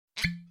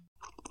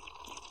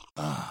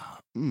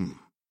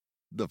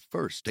The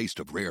first taste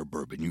of rare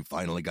bourbon you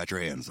finally got your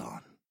hands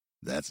on.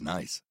 That's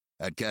nice.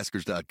 At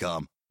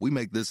Caskers.com, we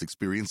make this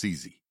experience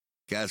easy.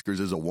 Caskers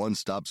is a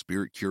one-stop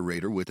spirit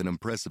curator with an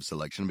impressive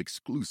selection of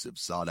exclusive,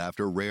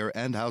 sought-after, rare,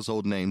 and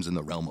household names in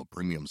the realm of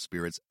premium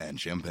spirits and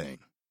champagne.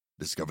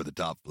 Discover the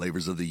top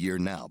flavors of the year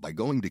now by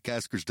going to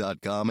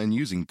Caskers.com and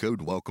using code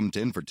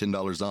WELCOME10 for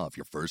 $10 off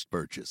your first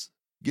purchase.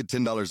 Get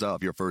 $10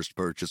 off your first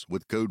purchase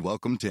with code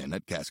WELCOME10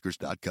 at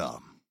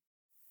Caskers.com.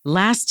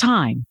 Last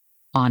time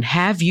on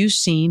Have You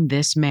Seen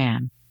This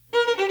Man?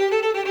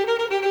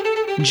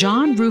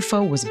 John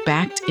Rufo was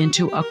backed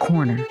into a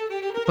corner,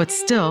 but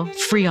still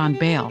free on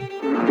bail.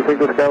 You think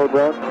this guy would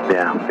run?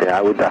 Yeah,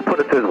 I'd put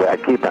it this way,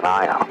 I'd keep an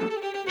eye out.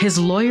 His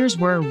lawyers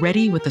were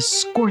ready with a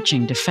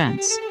scorching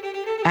defense.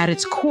 At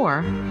its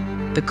core,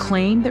 the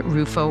claim that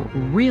Rufo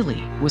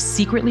really was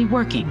secretly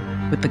working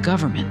with the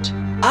government.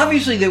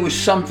 Obviously, there was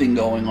something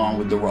going on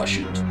with the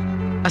Russians.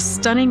 A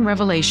stunning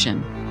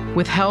revelation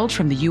withheld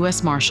from the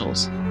U.S.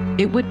 Marshals.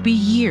 It would be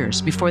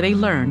years before they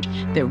learned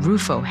that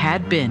Rufo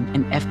had been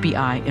an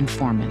FBI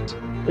informant.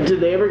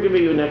 Did they ever give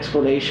you an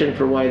explanation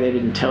for why they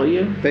didn't tell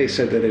you? They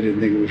said that they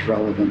didn't think it was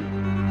relevant.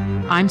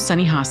 I'm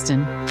Sunny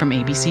Hostin from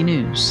ABC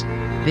News.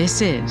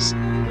 This is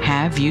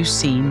Have You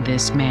Seen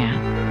This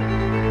Man?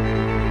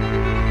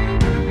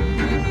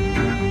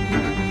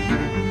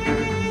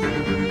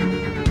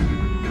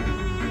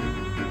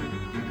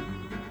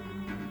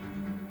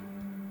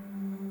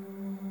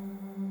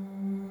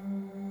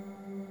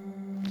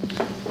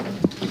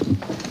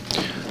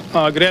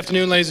 Good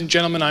afternoon, ladies and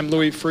gentlemen. I'm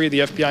Louis Freeh, the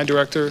FBI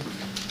director,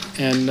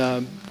 and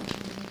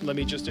let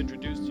me just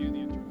introduce to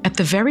you. At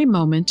the very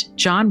moment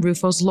John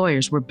Rufo's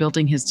lawyers were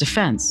building his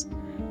defense,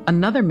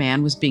 another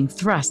man was being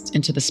thrust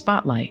into the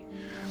spotlight.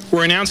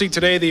 We're announcing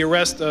today the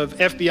arrest of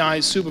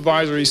FBI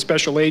Supervisory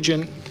Special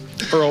Agent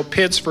Earl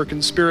Pitts for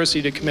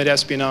conspiracy to commit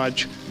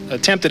espionage,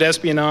 attempted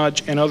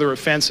espionage, and other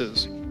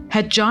offenses.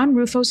 Had John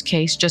Rufo's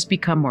case just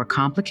become more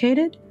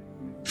complicated?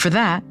 For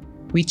that,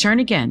 we turn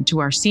again to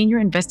our senior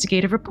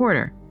investigative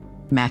reporter,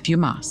 Matthew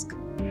Mosk.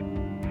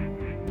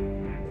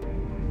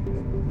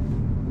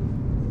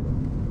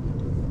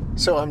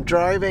 So I'm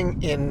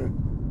driving in,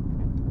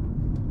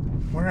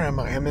 where am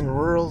I? I'm in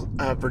rural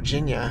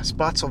Virginia,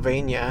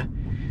 Spotsylvania,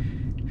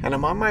 and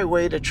I'm on my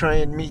way to try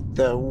and meet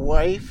the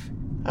wife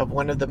of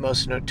one of the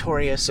most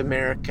notorious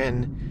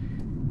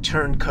American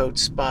turncoat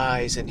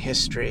spies in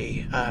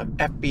history,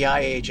 FBI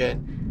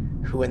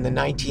agent who in the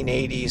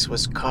 1980s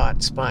was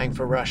caught spying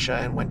for Russia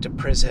and went to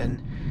prison.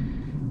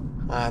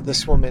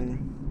 This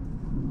woman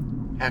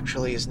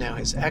actually is now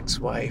his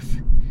ex-wife.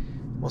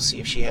 We'll see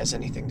if she has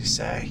anything to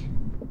say.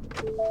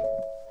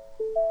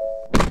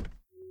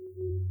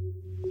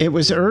 It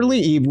was early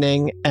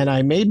evening, and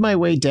I made my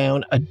way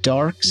down a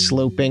dark,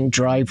 sloping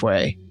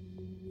driveway.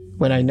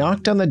 When I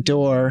knocked on the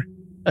door,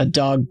 a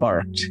dog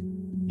barked,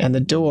 and the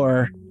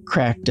door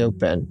cracked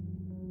open.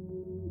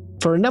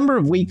 For a number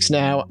of weeks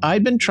now,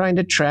 I'd been trying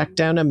to track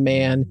down a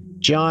man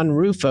John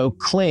Rufo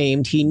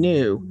claimed he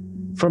knew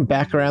from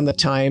back around the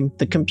time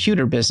the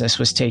computer business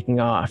was taking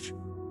off.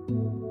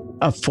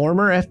 A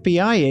former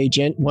FBI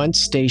agent once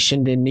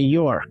stationed in New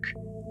York,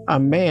 a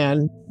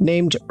man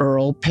named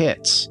Earl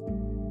Pitts.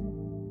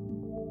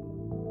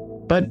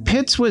 But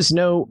Pitts was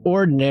no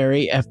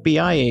ordinary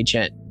FBI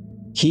agent.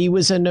 He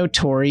was a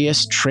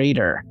notorious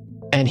traitor,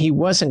 and he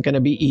wasn't going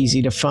to be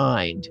easy to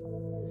find.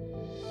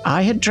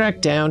 I had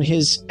tracked down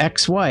his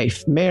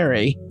ex-wife,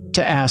 Mary,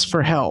 to ask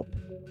for help.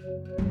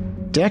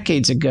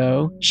 Decades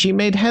ago, she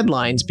made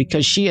headlines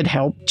because she had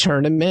helped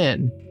turn him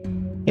in.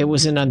 It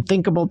was an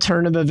unthinkable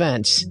turn of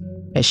events,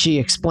 as she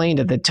explained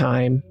at the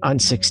time on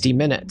 60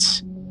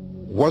 Minutes.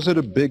 Was it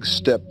a big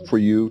step for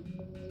you?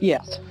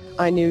 Yes,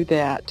 I knew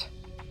that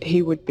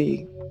he would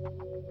be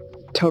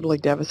totally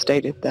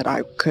devastated that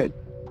I could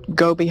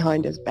go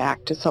behind his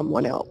back to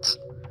someone else.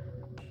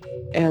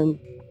 And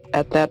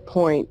at that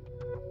point,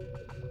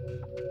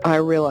 I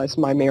realized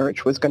my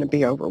marriage was going to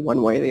be over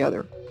one way or the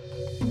other.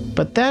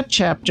 But that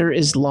chapter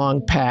is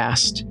long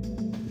past.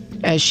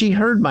 As she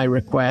heard my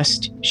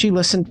request, she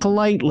listened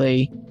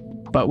politely,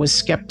 but was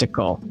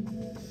skeptical.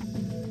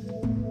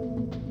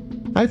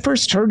 I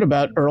first heard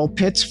about Earl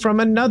Pitts from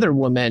another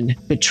woman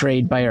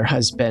betrayed by her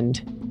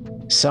husband.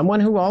 Someone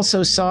who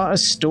also saw a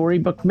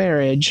storybook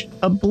marriage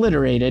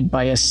obliterated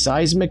by a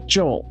seismic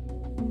jolt.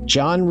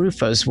 John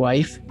Rufo's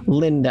wife,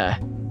 Linda.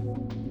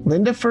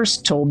 Linda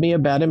first told me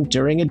about him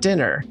during a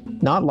dinner,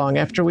 not long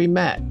after we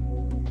met.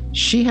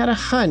 She had a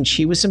hunch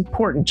he was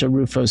important to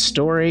Rufo's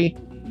story,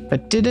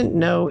 but didn't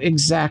know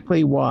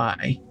exactly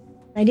why.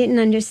 I didn't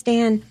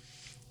understand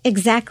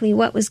exactly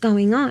what was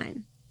going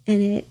on,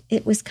 and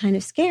it was kind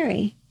of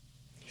scary.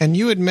 And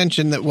you had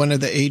mentioned that one of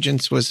the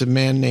agents was a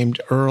man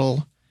named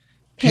Earl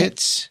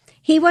Pitts.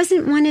 He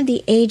wasn't one of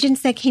the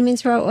agents that came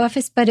into our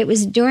office, but it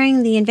was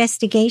during the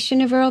investigation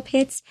of Earl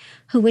Pitts,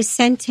 who was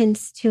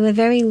sentenced to a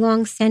very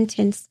long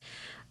sentence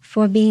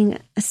for being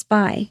a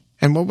spy.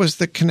 And what was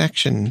the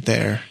connection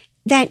there?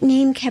 That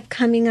name kept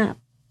coming up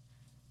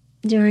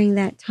during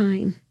that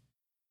time.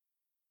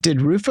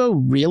 Did Rufo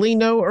really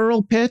know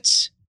Earl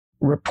Pitts?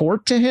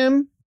 report to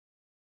him?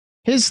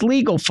 His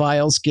legal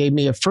files gave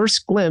me a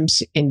first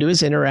glimpse into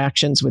his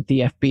interactions with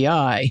the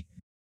FBI.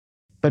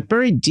 But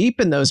buried deep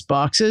in those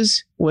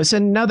boxes was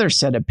another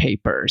set of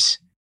papers.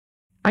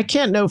 I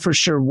can't know for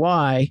sure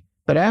why,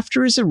 but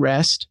after his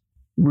arrest,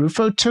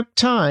 Rufo took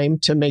time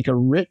to make a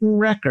written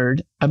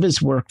record of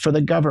his work for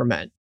the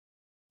government.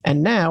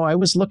 And now I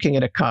was looking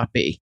at a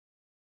copy.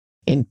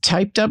 In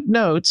typed up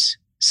notes,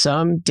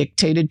 some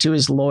dictated to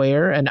his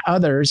lawyer and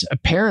others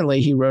apparently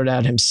he wrote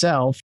out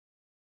himself,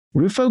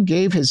 Rufo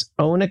gave his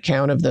own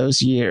account of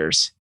those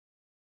years.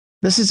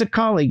 This is a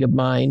colleague of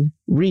mine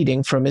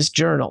reading from his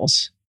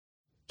journals.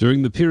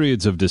 During the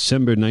periods of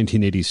December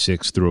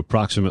 1986 through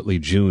approximately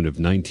June of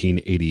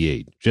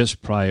 1988,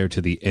 just prior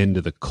to the end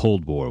of the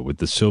Cold War with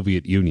the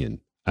Soviet Union,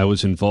 I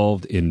was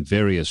involved in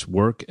various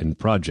work and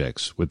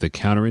projects with the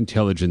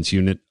Counterintelligence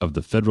Unit of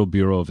the Federal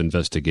Bureau of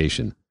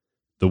Investigation.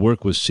 The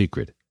work was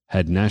secret,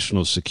 had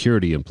national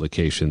security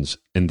implications,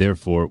 and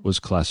therefore was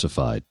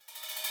classified.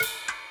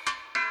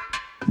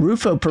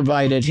 Rufo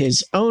provided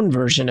his own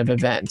version of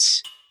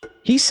events.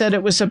 He said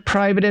it was a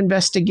private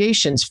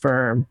investigations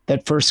firm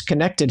that first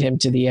connected him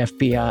to the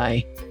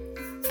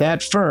FBI.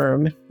 That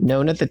firm,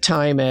 known at the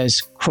time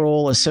as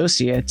Kroll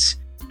Associates,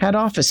 had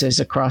offices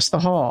across the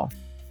hall.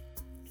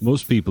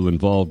 Most people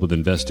involved with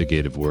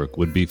investigative work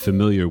would be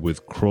familiar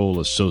with Kroll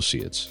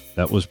Associates.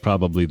 That was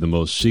probably the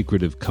most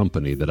secretive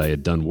company that I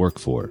had done work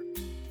for.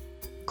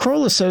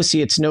 Kroll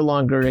Associates no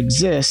longer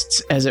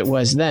exists as it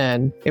was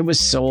then. It was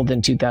sold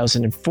in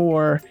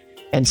 2004,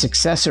 and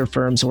successor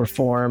firms were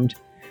formed.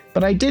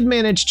 But I did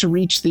manage to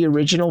reach the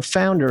original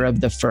founder of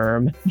the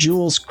firm,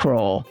 Jules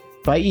Kroll,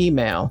 by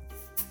email.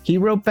 He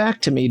wrote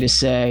back to me to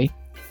say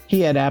he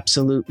had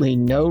absolutely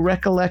no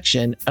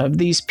recollection of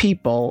these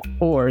people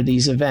or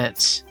these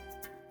events.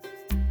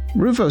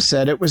 Rufo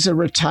said it was a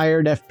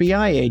retired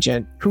FBI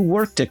agent who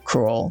worked at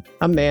Kroll,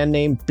 a man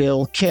named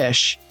Bill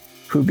Kish,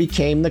 who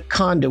became the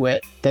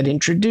conduit that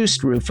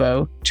introduced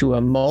Rufo to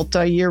a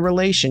multi-year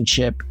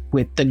relationship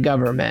with the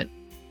government.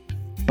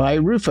 By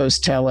Rufo's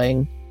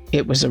telling,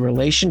 it was a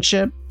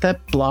relationship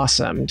that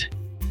blossomed.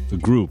 The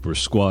group or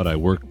squad I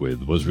worked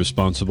with was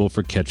responsible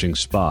for catching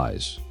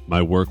spies.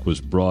 My work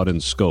was broad in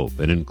scope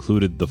and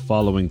included the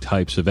following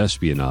types of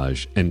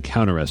espionage and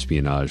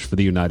counterespionage for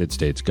the United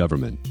States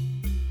government.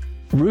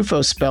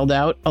 Rufo spelled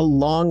out a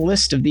long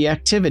list of the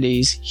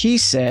activities he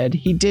said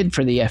he did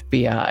for the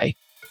FBI.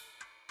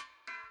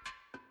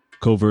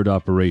 Covert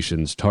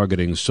operations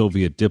targeting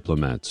Soviet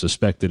diplomats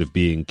suspected of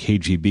being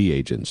KGB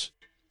agents,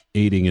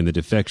 aiding in the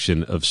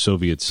defection of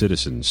Soviet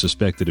citizens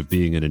suspected of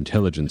being an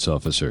intelligence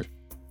officer,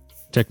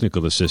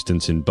 technical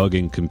assistance in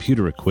bugging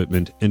computer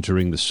equipment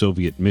entering the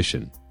Soviet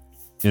mission,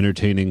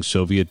 entertaining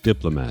Soviet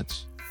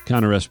diplomats,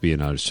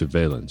 counterespionage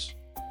surveillance.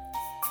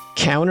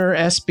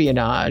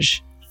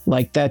 Counterespionage,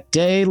 like that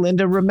day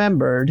Linda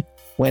remembered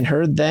when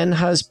her then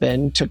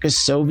husband took a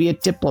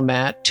Soviet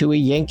diplomat to a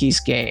Yankees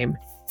game.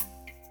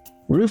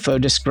 Rufo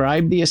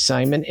described the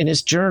assignment in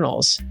his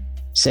journals,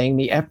 saying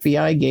the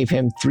FBI gave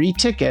him 3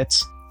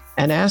 tickets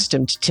and asked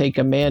him to take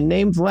a man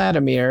named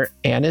Vladimir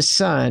and his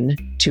son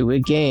to a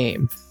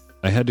game.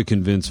 I had to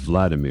convince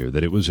Vladimir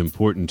that it was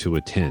important to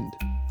attend.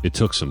 It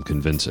took some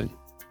convincing.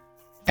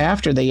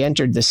 After they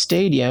entered the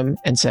stadium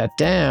and sat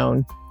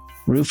down,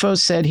 Rufo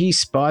said he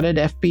spotted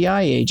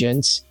FBI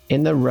agents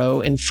in the row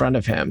in front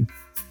of him.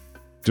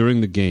 During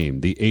the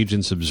game, the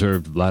agents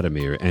observed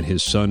Vladimir and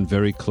his son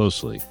very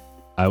closely.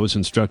 I was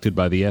instructed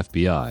by the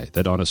FBI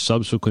that on a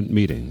subsequent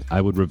meeting, I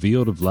would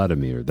reveal to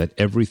Vladimir that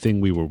everything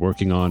we were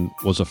working on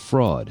was a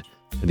fraud,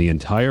 and the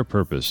entire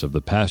purpose of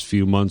the past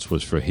few months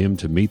was for him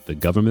to meet the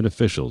government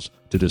officials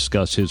to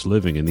discuss his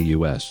living in the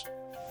U.S.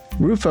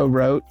 Rufo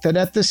wrote that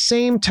at the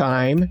same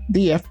time,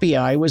 the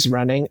FBI was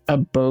running a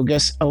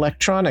bogus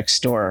electronics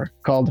store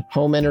called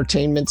Home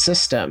Entertainment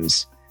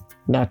Systems,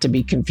 not to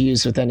be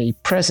confused with any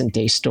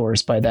present-day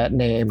stores by that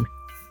name.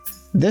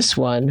 This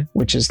one,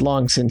 which is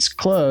long since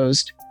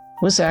closed,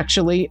 was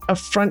actually a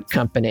front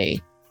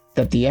company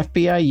that the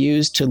FBI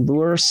used to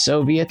lure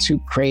Soviets who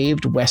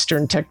craved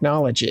Western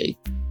technology.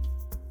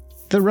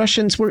 The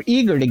Russians were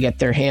eager to get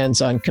their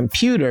hands on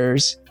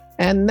computers,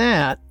 and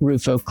that,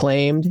 Rufo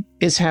claimed,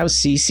 is how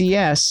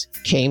CCS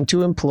came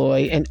to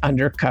employ an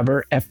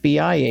undercover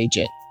FBI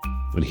agent.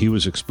 When he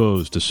was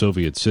exposed to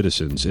Soviet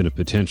citizens in a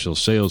potential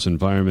sales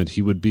environment,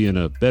 he would be in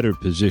a better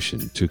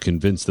position to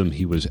convince them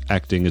he was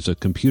acting as a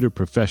computer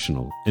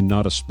professional and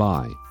not a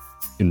spy.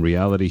 In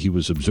reality, he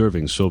was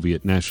observing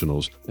Soviet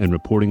nationals and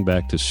reporting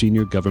back to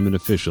senior government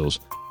officials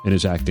and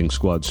his acting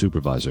squad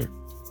supervisor.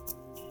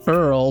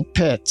 Earl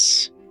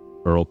Pitts.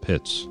 Earl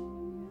Pitts.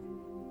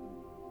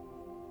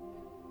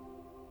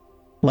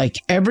 Like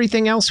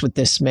everything else with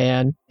this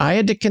man, I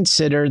had to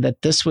consider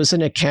that this was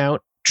an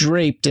account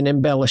draped in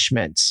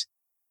embellishments.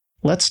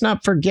 Let's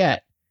not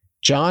forget,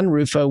 John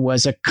Rufo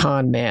was a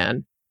con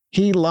man.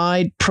 He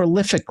lied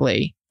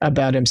prolifically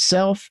about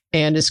himself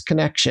and his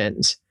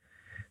connections.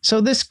 So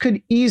this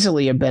could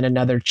easily have been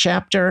another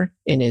chapter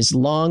in his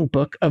long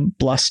book of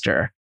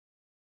bluster.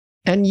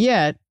 And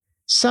yet,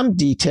 some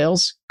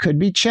details could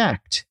be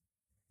checked.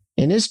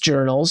 In his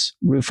journals,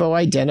 Rufo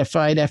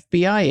identified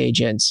FBI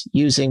agents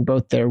using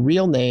both their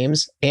real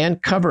names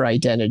and cover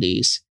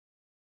identities.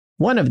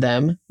 One of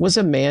them was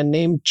a man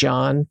named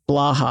John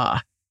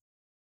Blaha.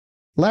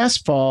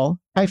 Last fall,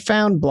 I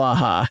found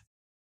Blaha.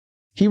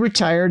 He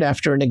retired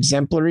after an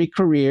exemplary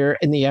career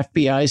in the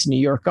FBI's New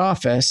York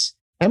office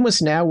and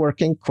was now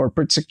working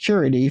corporate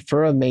security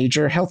for a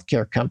major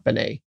healthcare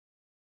company.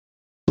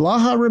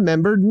 Blaha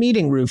remembered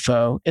meeting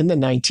Rufo in the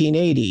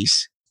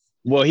 1980s.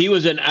 Well, he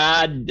was an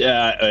odd,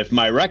 if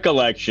my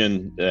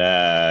recollection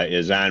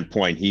is on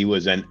point, he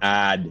was an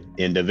odd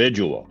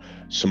individual.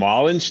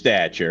 Small in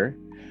stature,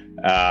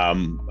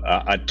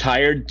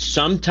 attired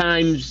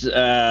sometimes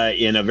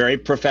in a very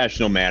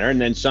professional manner,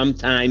 and then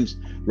sometimes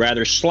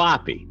rather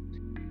sloppy.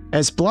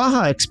 As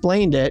Blaha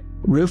explained it,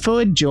 Rufo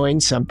had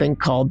joined something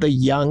called the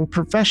Young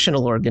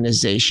Professional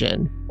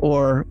Organization,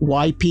 or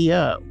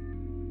YPO.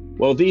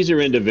 Well, these are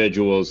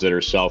individuals that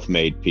are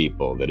self-made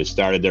people that have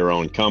started their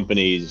own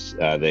companies.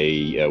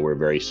 They were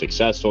very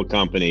successful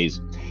companies.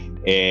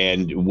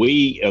 And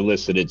we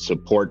elicited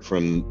support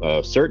from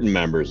certain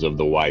members of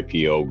the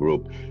YPO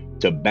group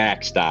to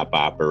backstop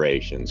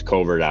operations,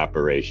 covert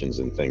operations,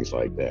 and things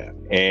like that.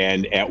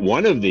 And at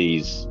one of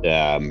these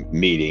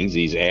meetings,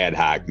 these ad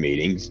hoc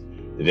meetings,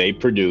 they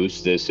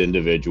produced this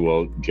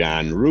individual,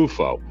 John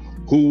Rufo,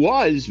 who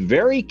was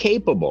very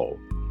capable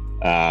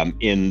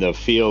in the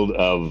field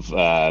of,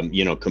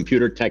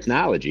 computer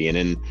technology. And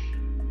in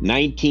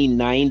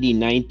 1990,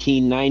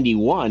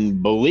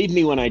 1991, believe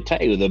me when I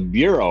tell you, the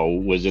Bureau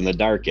was in the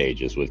dark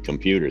ages with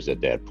computers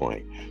at that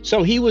point.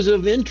 So he was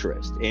of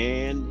interest.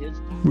 And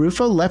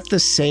Rufo left the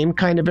same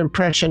kind of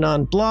impression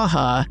on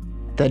Blaha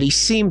that he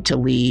seemed to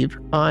leave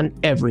on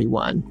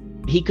everyone.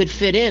 He could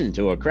fit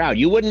into a crowd.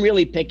 You wouldn't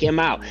really pick him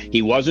out.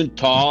 He wasn't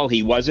tall.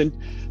 He wasn't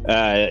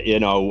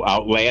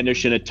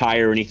outlandish in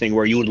attire or anything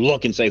where you would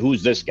look and say,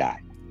 who's this guy?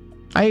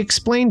 I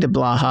explained to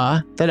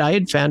Blaha that I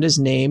had found his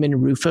name in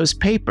Rufo's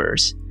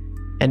papers.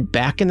 And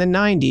back in the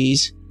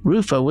 90s,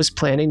 Rufo was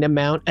planning to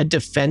mount a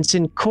defense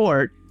in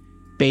court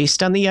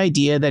based on the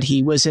idea that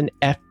he was an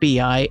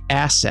FBI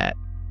asset.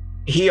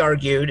 He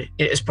argued,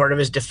 as part of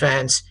his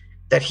defense,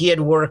 that he had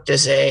worked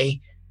as a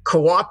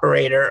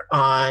cooperator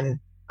on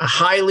a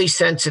highly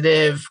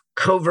sensitive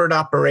covert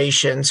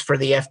operations for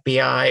the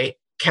FBI,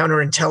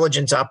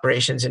 counterintelligence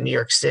operations in New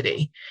York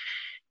City.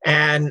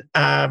 And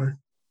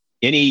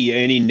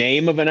any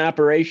name of an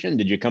operation?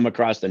 Did you come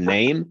across the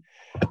name,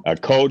 a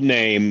code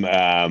name?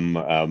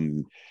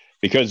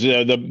 Because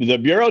the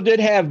Bureau did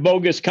have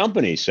bogus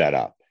companies set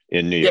up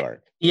in New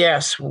York.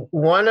 Yes,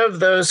 one of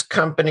those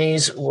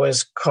companies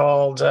was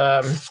called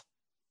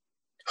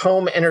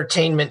Home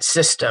Entertainment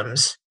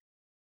Systems.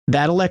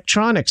 That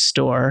electronics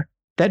store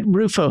that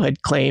Rufo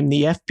had claimed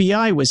the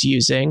FBI was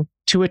using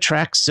to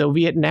attract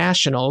Soviet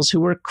nationals who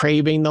were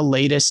craving the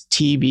latest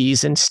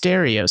TVs and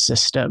stereo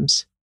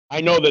systems.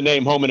 I know the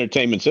name Home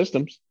Entertainment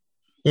Systems.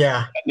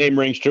 Yeah. That name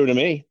rings true to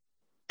me.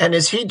 And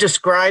is he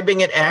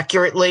describing it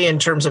accurately in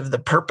terms of the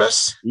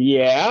purpose?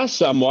 Yeah,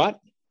 somewhat.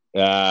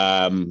 He's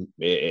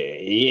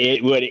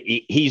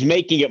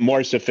making it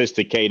more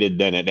sophisticated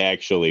than it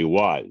actually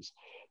was.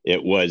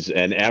 It was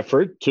an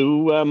effort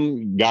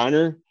to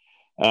garner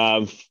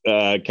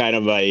kind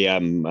of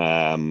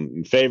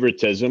a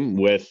favoritism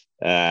with,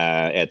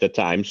 at the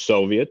time,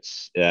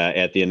 Soviets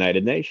at the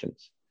United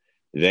Nations.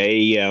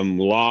 They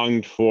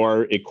longed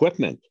for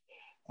equipment,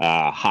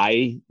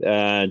 high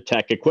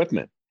tech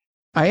equipment.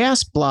 I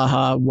asked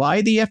Blaha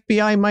why the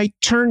FBI might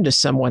turn to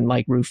someone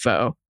like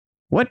Rufo.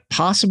 What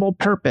possible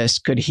purpose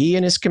could he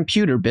and his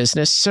computer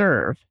business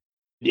serve?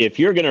 If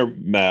you're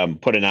going to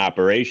put an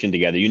operation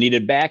together, you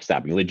needed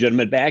backstopping,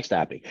 legitimate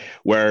backstopping,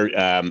 where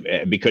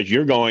because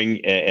you're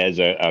going as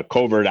a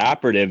covert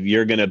operative,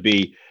 you're going to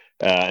be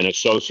an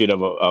associate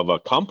of a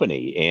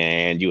company,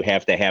 and you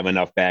have to have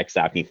enough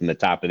backstopping from the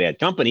top of that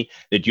company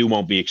that you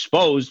won't be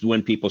exposed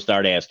when people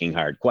start asking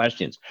hard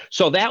questions.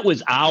 So that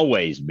was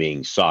always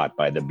being sought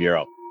by the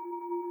Bureau.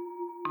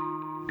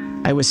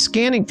 I was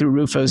scanning through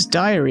Rufo's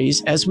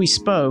diaries as we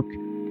spoke,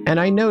 and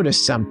I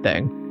noticed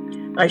something.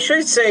 I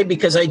should say,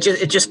 because it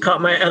just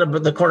caught my out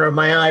of the corner of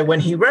my eye, when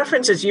he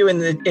references you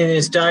in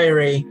his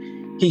diary,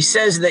 he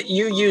says that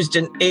you used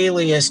an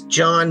alias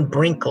John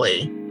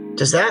Brinkley.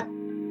 Does that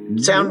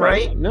sound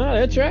right? No,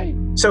 that's right.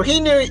 So he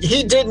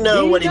did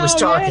know what he was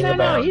talking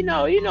about.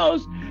 No, he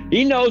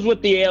knows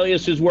what the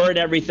aliases were and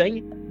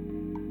everything.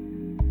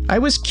 I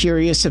was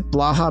curious if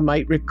Blaha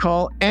might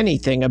recall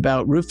anything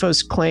about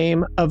Rufo's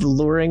claim of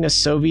luring a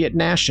Soviet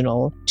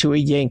national to a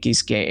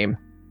Yankees game.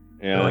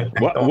 Yeah.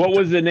 What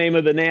was the name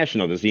of the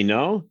national? Does he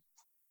know?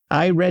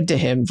 I read to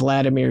him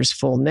Vladimir's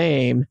full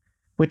name,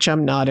 which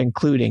I'm not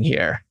including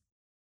here.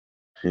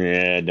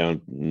 Yeah,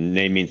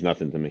 name means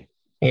nothing to me.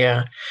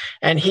 Yeah.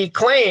 And he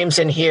claims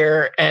in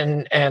here,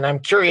 and I'm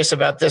curious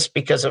about this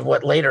because of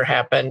what later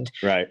happened,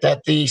 right,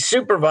 that the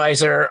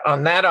supervisor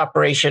on that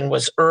operation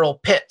was Earl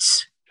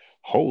Pitts.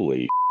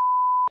 Holy.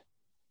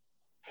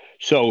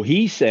 So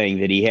he's saying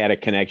that he had a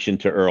connection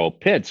to Earl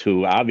Pitts,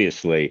 who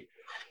obviously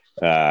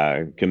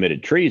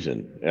committed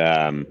treason.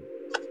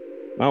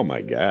 Oh,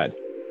 my God.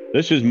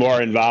 This is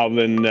more involved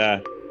than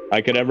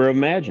I could ever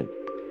imagine.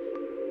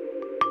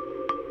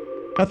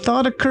 A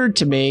thought occurred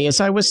to me as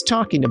I was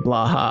talking to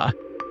Blaha.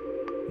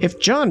 If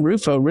John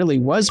Rufo really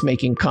was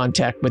making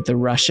contact with the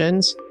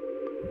Russians,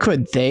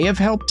 could they have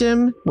helped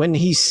him when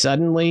he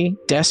suddenly,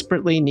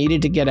 desperately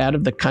needed to get out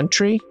of the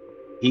country?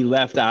 He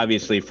left,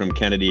 obviously, from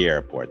Kennedy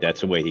Airport.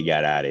 That's the way he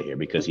got out of here,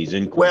 because he's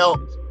in Queens.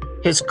 Well,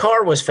 his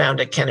car was found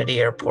at Kennedy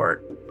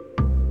Airport.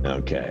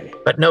 Okay.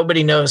 But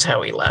nobody knows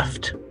how he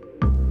left.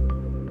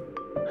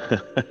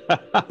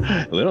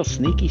 Little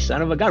sneaky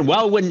son of a gun.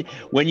 Well,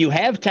 when you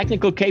have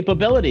technical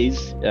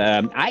capabilities,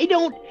 I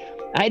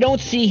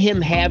don't see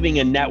him having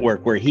a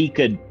network where he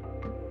could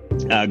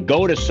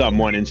go to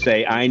someone and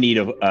say, I need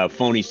a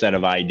phony set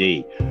of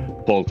ID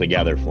pulled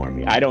together for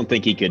me. I don't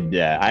think he could.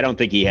 I don't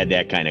think he had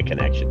that kind of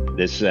connection.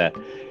 This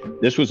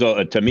was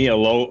to me a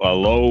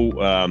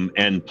low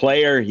end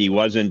player. He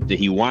wasn't.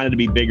 He wanted to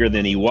be bigger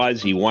than he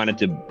was. He wanted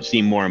to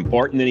seem more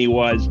important than he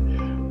was.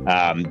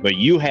 But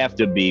you have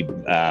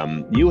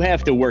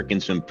to work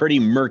in some pretty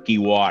murky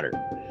water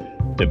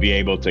to be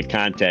able to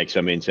contact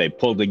somebody and say,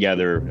 pull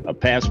together a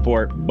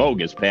passport,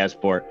 bogus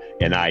passport,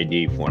 and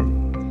ID for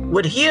me.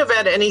 Would he have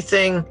had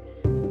anything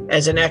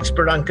as an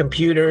expert on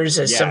computers,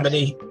 as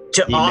somebody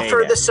to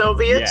offer the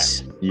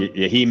Soviets?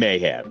 Yeah, he may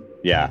have.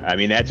 Yeah, I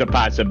mean, that's a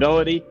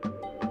possibility.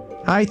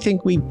 I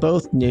think we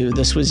both knew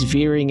this was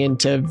veering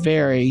into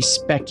very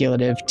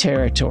speculative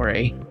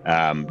territory.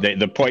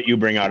 The point you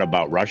bring out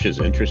about Russia is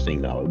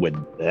interesting, though.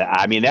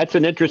 That's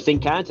an interesting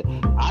concept.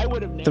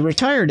 The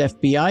retired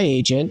FBI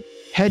agent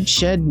had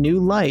shed new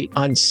light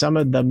on some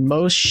of the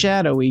most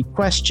shadowy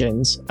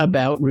questions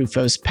about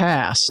Rufo's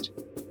past.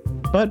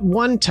 But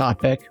one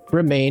topic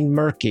remained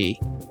murky: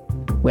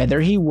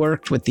 whether he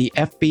worked with the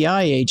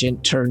FBI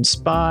agent turned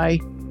spy,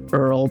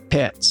 Earl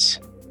Pitts.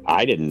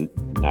 I didn't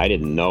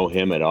know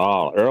him at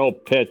all. Earl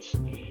Pitts,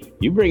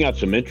 you bring up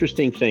some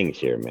interesting things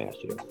here,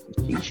 Matthew.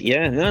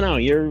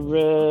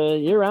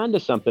 You're onto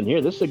something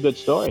here. This is a good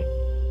story.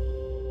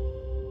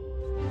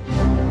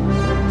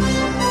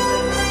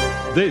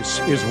 This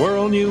is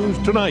World News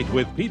Tonight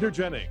with Peter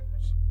Jennings.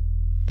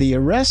 The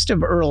arrest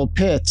of Earl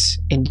Pitts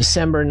in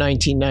December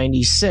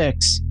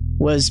 1996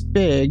 was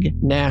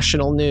big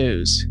national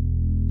news.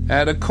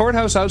 At a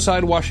courthouse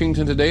outside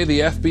Washington today, the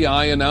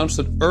FBI announced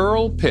that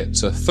Earl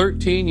Pitts, a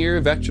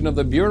 13-year veteran of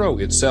the Bureau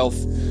itself,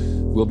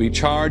 will be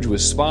charged with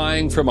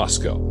spying for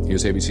Moscow.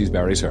 Here's ABC's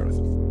Barry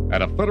Seraphin.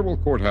 At a federal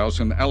courthouse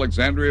in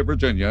Alexandria,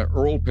 Virginia,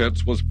 Earl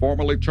Pitts was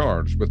formally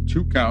charged with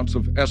 2 counts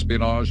of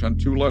espionage and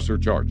 2 lesser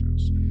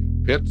charges.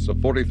 Pitts, a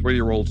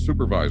 43-year-old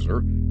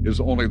supervisor, is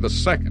only the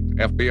second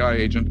FBI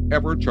agent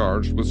ever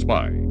charged with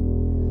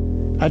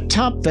spying. A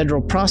top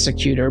federal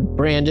prosecutor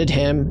branded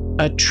him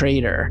a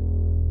traitor.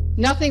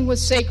 Nothing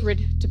was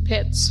sacred to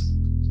Pitts.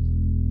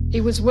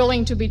 He was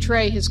willing to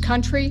betray his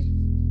country,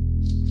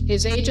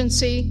 his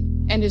agency,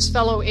 and his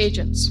fellow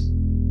agents.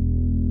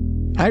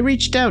 I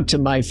reached out to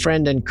my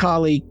friend and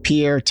colleague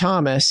Pierre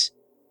Thomas,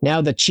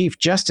 now the Chief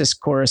Justice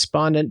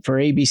Correspondent for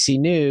ABC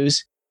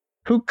News,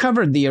 who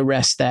covered the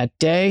arrest that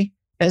day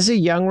as a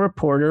young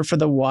reporter for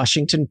the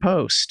Washington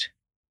Post.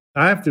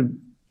 I have to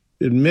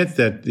admit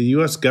that the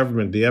U.S.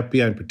 government, the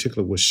FBI in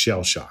particular, was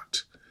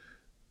shell-shocked,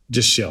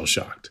 just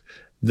shell-shocked,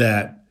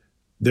 that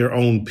their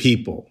own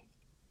people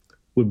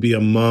would be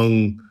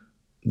among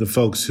the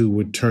folks who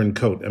would turn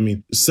coat. I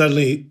mean,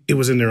 suddenly it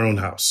was in their own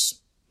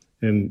house,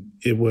 and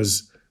it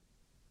was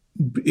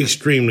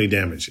extremely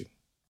damaging.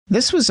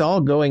 This was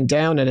all going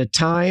down at a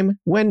time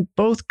when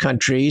both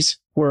countries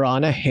were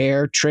on a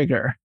hair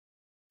trigger.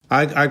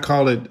 I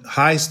call it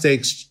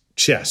high-stakes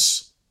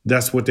chess.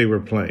 That's what they were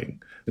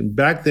playing. And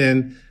back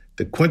then,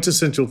 the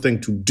quintessential thing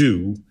to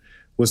do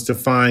was to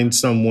find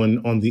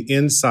someone on the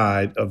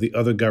inside of the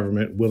other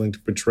government willing to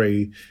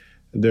betray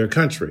their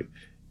country.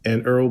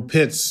 And Earl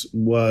Pitts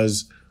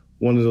was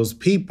one of those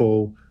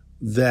people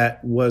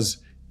that was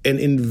an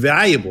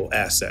invaluable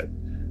asset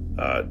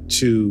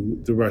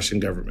to the Russian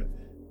government.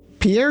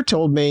 Pierre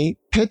told me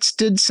Pitts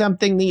did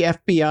something the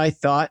FBI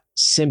thought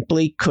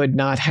simply could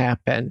not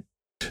happen.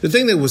 The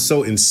thing that was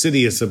so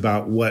insidious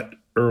about what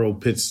Earl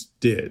Pitts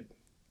did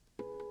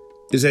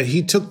is that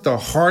he took the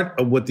heart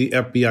of what the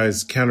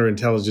FBI's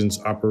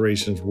counterintelligence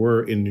operations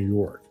were in New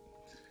York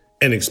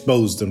and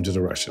exposed them to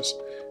the Russians.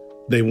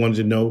 They wanted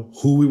to know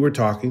who we were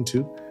talking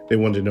to. They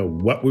wanted to know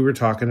what we were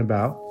talking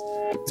about.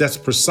 That's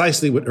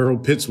precisely what Earl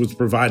Pitts was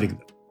providing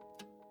them.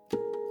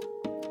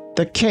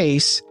 The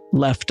case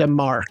left a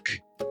mark.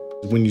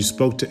 When you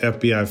spoke to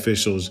FBI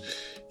officials,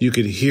 you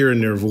could hear in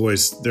their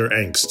voice their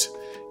angst.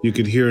 You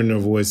could hear in their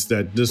voice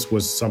that this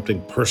was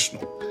something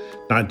personal,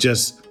 not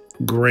just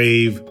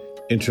grave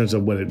in terms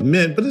of what it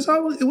meant, but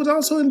it was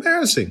also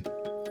embarrassing.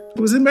 It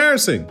was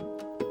embarrassing.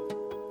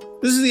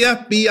 This is the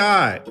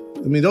FBI.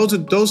 I mean,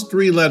 those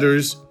 3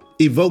 letters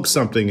evoke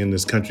something in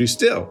this country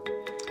still.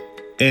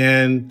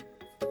 And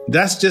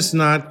that's just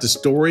not the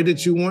story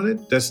that you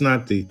wanted. That's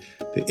not the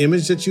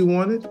image that you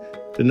wanted.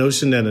 The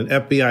notion that an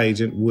FBI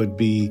agent would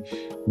be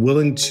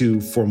willing to,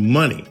 for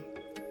money,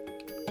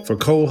 for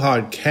cold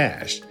hard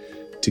cash,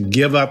 to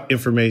give up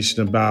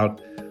information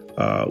about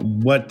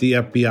what the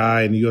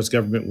FBI and the U.S.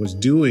 government was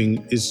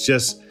doing is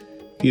just,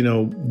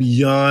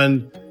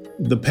 beyond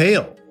the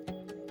pale.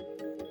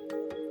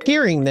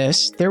 Hearing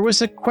this, there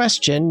was a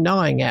question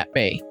gnawing at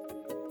me.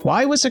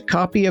 Why was a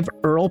copy of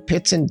Earl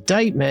Pitt's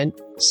indictment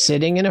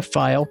sitting in a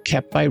file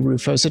kept by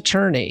Rufo's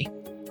attorney?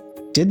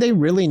 Did they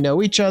really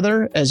know each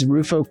other, as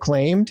Rufo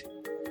claimed?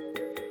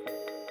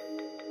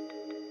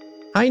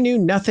 I knew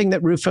nothing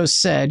that Rufo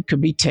said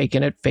could be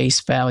taken at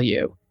face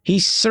value. He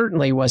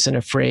certainly wasn't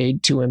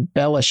afraid to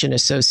embellish an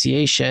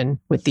association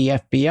with the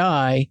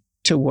FBI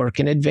to work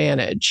an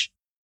advantage.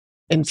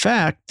 In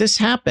fact, this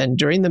happened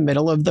during the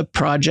middle of the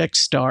Project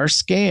Star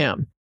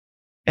scam.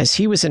 As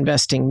he was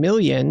investing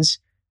millions,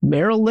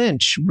 Merrill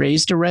Lynch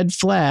raised a red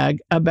flag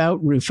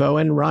about Rufo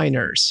and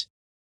Reiners.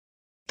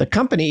 The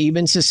company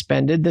even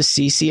suspended the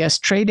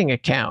CCS trading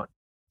account,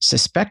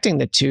 suspecting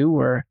the two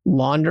were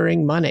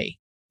laundering money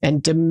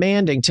and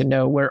demanding to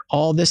know where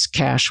all this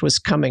cash was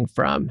coming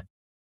from.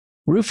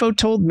 Rufo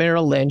told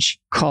Merrill Lynch,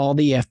 call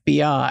the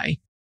FBI,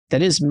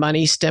 that his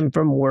money stemmed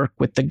from work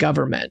with the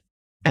government,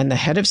 and the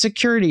head of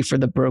security for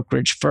the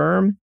brokerage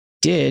firm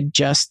did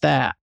just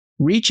that,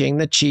 reaching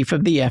the chief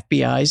of the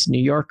FBI's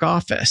New York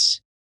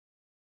office.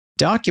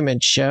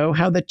 Documents show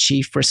how the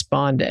chief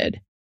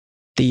responded.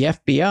 The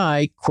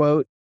FBI,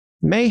 quote,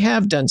 may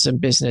have done some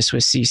business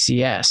with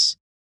CCS,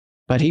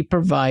 but he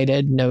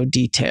provided no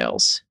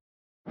details.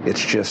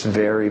 It's just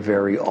very,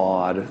 very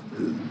odd,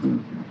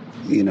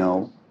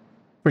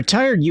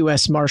 Retired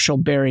U.S. Marshal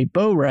Barry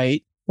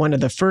Bowright, one of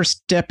the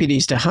first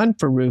deputies to hunt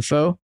for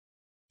Rufo,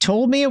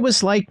 told me it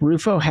was like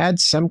Rufo had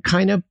some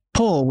kind of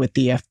pull with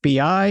the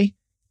FBI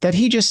that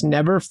he just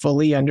never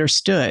fully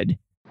understood.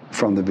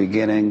 From the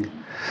beginning,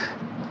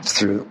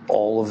 through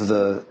all of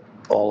the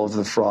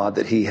fraud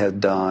that he had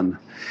done,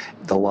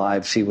 the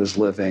lives he was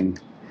living,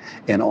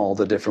 and all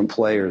the different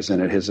players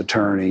in it, his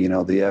attorney, the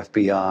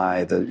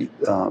FBI, the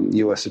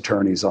U.S.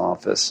 Attorney's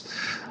Office,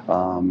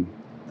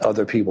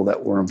 other people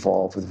that were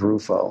involved with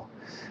Rufo.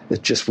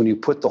 It's just, when you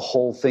put the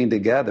whole thing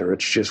together,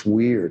 it's just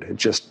weird.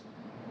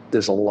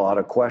 There's a lot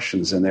of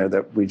questions in there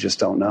that we just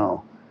don't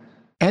know.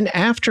 And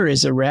after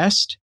his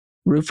arrest,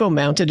 Rufo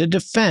mounted a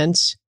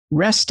defense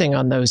resting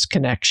on those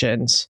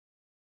connections.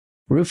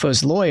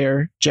 Rufo's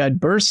lawyer, Judd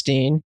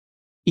Burstein,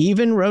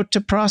 even wrote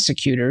to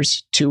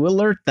prosecutors to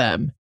alert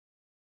them.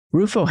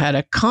 Rufo had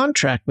a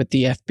contract with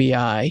the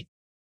FBI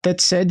that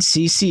said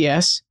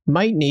CCS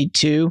might need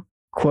to,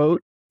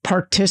 quote,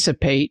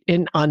 participate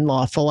in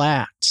unlawful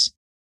acts,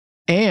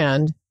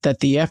 and that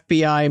the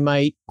FBI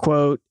might,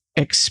 quote,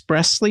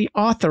 expressly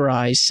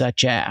authorize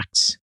such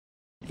acts.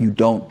 You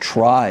don't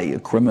try a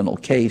criminal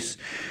case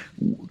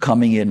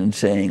coming in and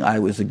saying, I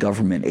was a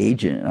government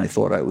agent and I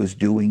thought I was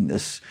doing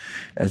this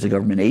as a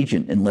government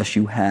agent, unless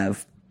you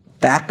have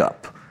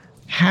backup.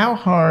 How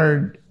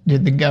hard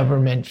did the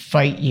government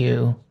fight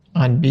you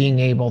on being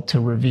able to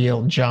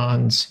reveal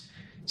John's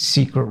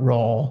secret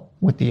role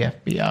with the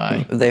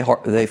FBI?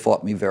 They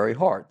fought me very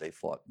hard.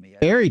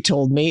 Barry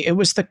told me it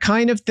was the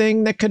kind of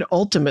thing that could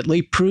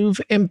ultimately prove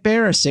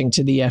embarrassing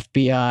to the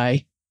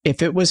FBI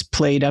if it was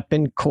played up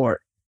in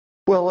court.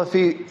 Well,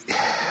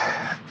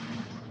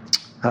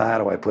 how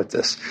do I put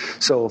this?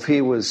 So if he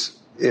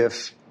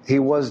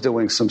was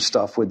doing some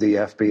stuff with the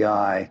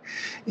FBI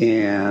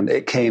and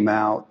it came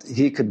out,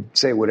 he could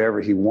say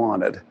whatever he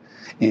wanted.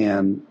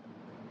 And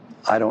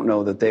I don't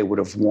know that they would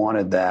have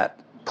wanted that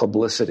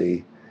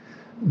publicity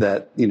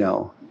that,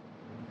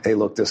 hey,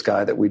 look, this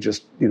guy that we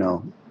just,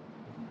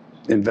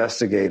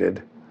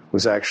 investigated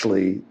was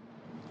actually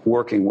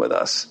working with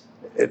us.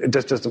 It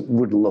just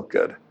wouldn't look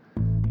good.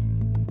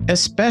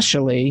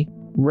 Especially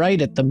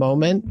right at the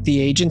moment the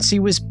agency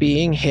was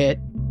being hit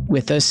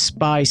with a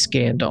spy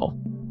scandal.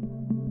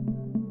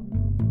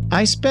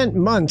 I spent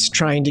months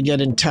trying to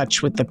get in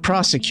touch with the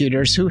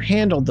prosecutors who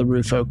handled the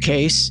Rufo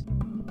case,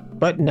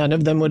 but none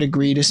of them would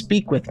agree to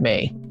speak with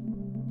me.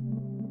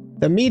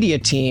 The media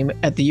team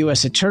at the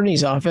U.S.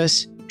 Attorney's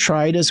Office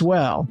tried as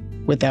well,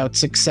 without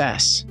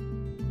success.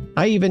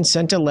 I even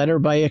sent a letter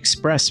by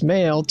express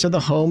mail to the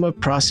home of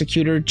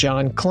prosecutor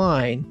John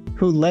Klein,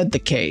 who led the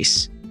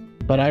case,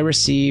 but I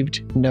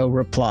received no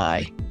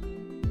reply.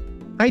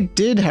 I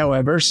did,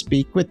 however,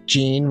 speak with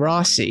Gene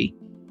Rossi.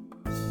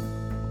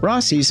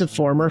 Rossi's a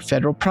former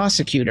federal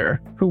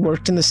prosecutor who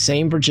worked in the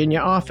same Virginia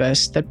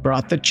office that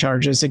brought the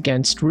charges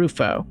against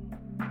Rufo,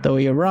 though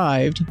he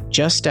arrived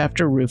just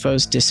after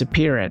Rufo's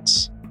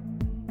disappearance.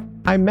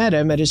 I met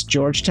him at his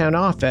Georgetown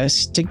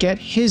office to get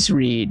his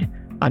read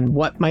on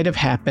what might have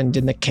happened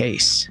in the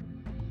case.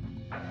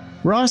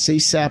 Rossi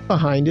sat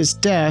behind his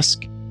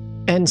desk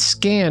and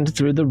scanned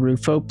through the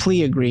Rufo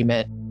plea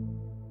agreement.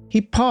 He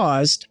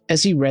paused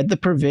as he read the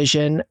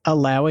provision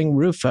allowing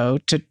Rufo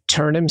to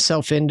turn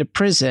himself into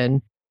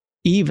prison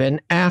even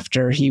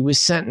after he was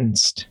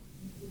sentenced.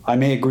 I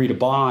may agree to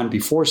bond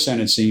before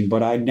sentencing,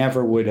 but I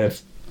never would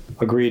have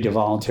agreed to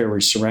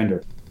voluntary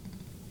surrender.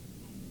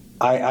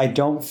 I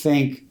don't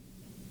think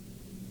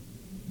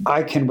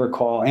I can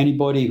recall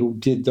anybody who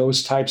did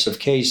those types of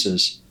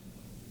cases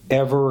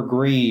ever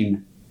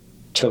agreeing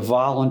to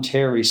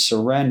voluntary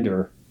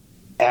surrender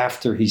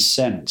after he's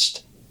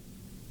sentenced.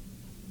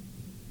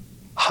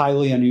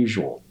 Highly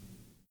unusual.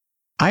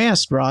 I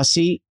asked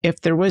Rossi if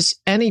there was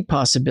any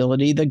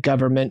possibility the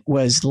government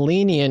was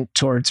lenient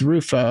towards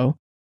Rufo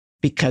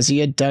because he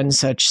had done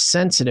such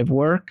sensitive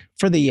work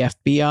for the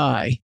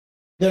FBI.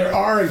 There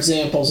are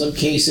examples of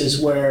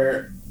cases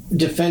where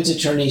defense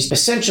attorneys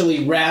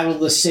essentially rattle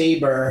the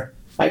saber.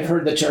 I've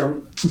heard the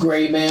term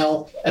gray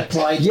mail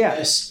applied to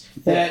this.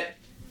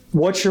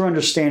 What's your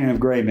understanding of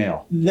gray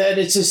mail? That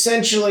it's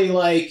essentially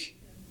like,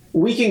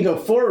 we can go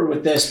forward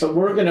with this, but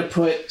we're going to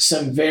put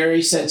some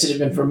very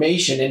sensitive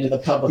information into the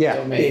public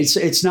domain.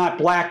 It's not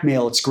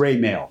blackmail, it's gray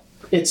mail.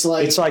 It's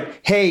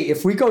like, hey,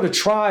 if we go to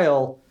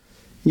trial,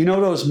 you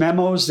know those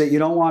memos that you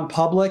don't want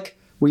public?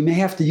 We may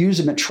have to use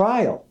them at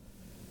trial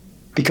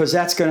because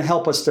that's going to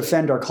help us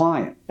defend our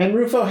client. And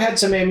Rufo had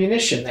some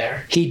ammunition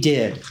there. He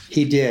did.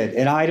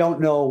 And I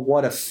don't know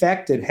what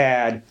effect it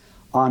had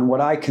on what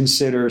I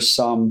consider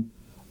some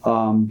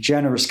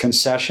generous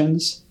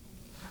concessions.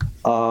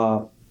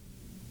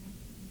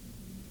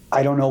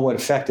 I don't know what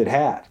effect it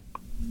had.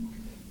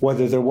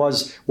 Whether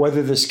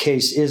this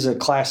case is a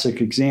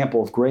classic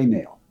example of gray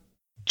mail.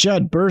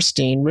 Judd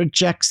Burstein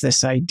rejects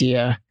this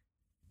idea.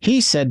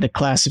 He said the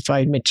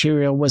classified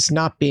material was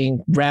not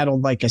being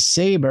rattled like a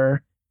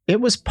saber. It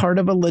was part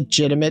of a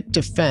legitimate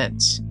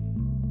defense.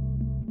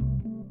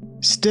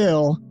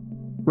 Still,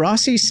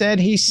 Rossi said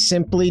he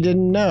simply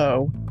didn't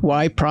know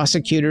why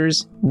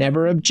prosecutors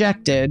never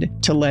objected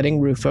to letting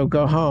Rufo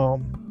go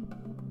home.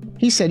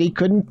 He said he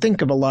couldn't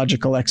think of a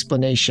logical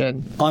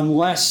explanation.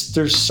 Unless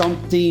there's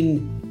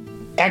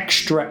something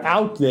extra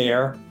out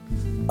there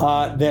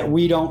that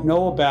we don't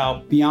know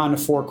about beyond the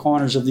four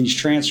corners of these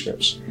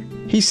transcripts.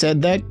 He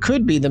said that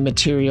could be the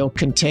material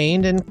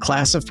contained in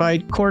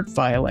classified court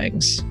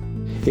filings.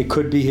 It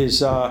could be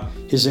his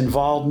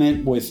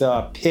involvement with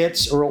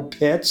Pitts, Earl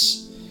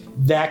Pitts.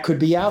 That could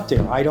be out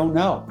there. I don't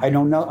know.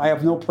 I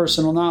have no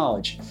personal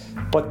knowledge.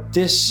 But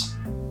this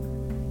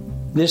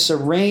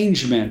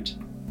arrangement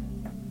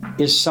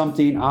is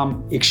something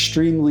I'm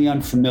extremely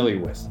unfamiliar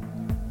with.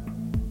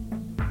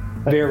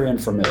 Very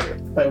unfamiliar.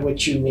 By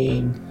which you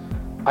mean?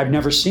 I've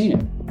never seen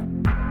it.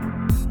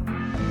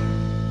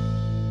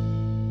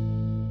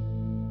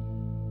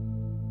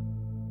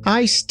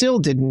 I still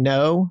didn't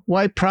know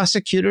why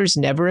prosecutors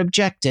never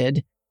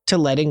objected to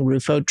letting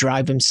Rufo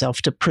drive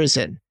himself to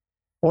prison,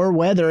 or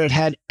whether it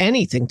had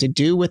anything to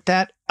do with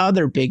that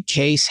other big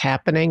case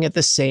happening at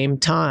the same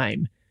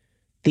time,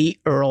 the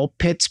Earl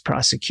Pitts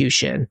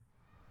prosecution.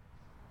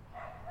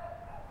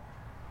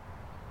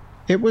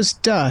 It was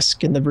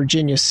dusk in the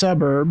Virginia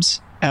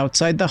suburbs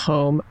outside the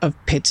home of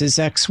Pitts'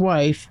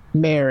 ex-wife,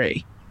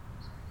 Mary.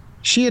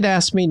 She had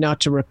asked me not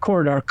to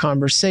record our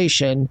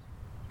conversation,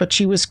 but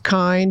she was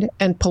kind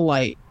and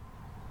polite.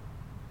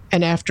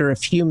 And after a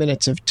few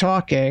minutes of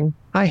talking,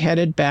 I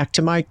headed back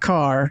to my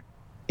car,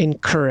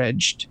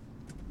 encouraged.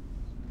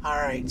 All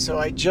right, so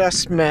I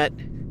just met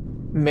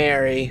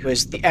Mary, who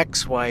is the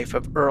ex-wife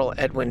of Earl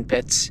Edwin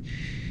Pitts,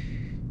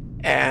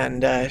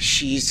 and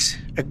she's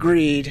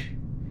agreed,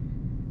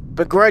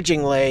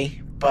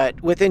 begrudgingly,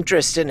 but with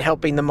interest in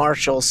helping the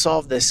marshals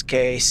solve this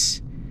case,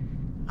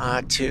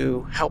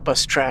 to help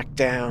us track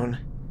down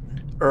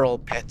Earl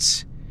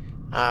Pitts,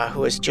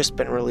 who has just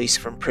been released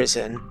from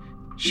prison.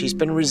 She's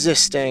been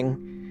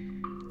resisting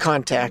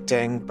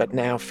contacting, but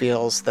now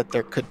feels that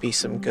there could be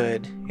some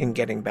good in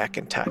getting back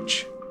in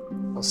touch.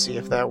 We'll see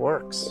if that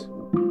works.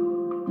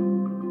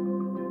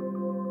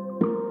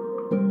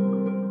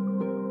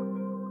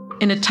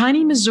 In a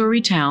tiny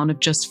Missouri town of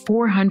just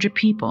 400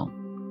 people,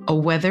 a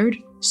weathered,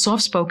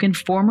 soft-spoken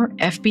former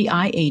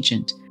FBI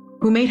agent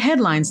who made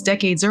headlines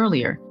decades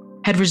earlier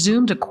had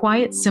resumed a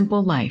quiet,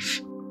 simple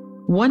life.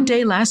 One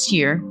day last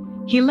year,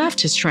 he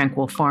left his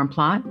tranquil farm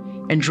plot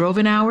and drove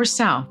an hour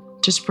south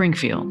to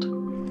Springfield.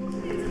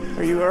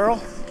 Are you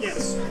Earl?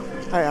 Yes.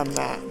 Hi, I'm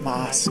Matt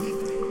Mosk.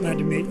 Glad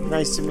to meet you.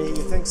 Nice to meet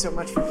you. Thanks so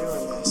much for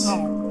doing this.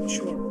 Oh,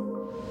 sure.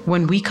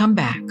 When we come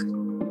back.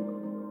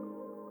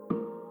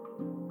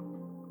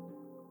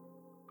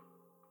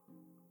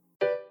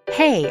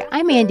 Hey,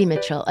 I'm Andy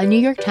Mitchell, a New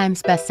York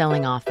Times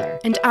bestselling author.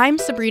 And I'm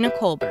Sabrina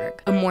Kohlberg,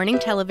 a morning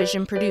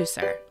television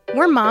producer.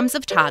 We're moms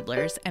of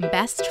toddlers and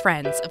best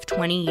friends of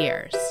 20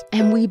 years.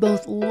 And we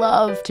both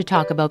love to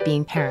talk about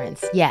being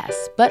parents,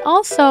 yes, but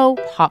also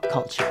pop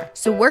culture.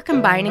 So we're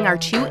combining our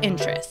two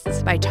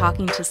interests by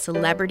talking to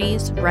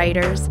celebrities,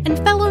 writers, and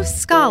fellow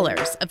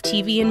scholars of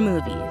TV and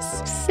movies.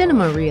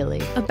 Cinema,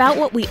 really. About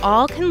what we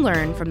all can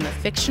learn from the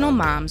fictional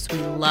moms we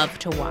love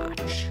to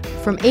watch.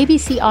 From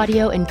ABC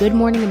Audio and Good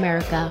Morning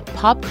America,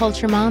 Pop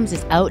Culture Moms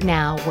is out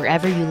now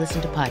wherever you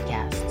listen to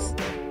podcasts.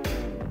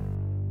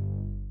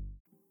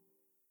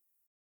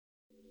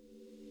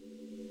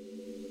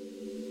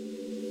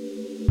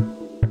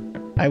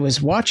 I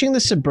was watching the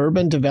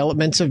suburban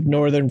developments of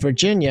Northern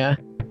Virginia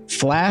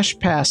flash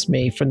past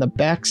me from the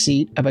back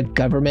seat of a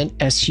government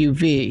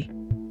SUV.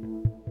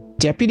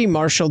 Deputy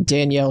Marshal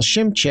Danielle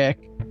Shimchick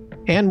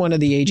and one of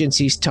the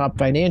agency's top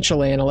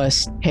financial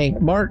analysts,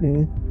 Hank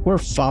Martin, were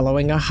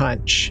following a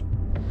hunch.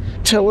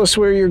 Tell us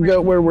where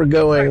we're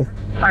going.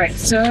 All right,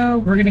 so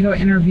we're going to go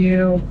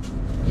interview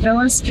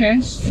Phyllis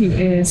Kish, who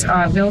is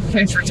Bill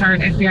Kish,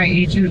 retired FBI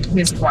agent,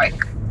 his wife.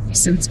 He's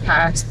since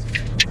passed.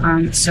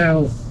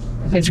 So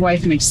his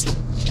wife may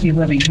be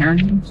living here.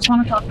 Just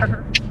want to talk to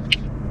her.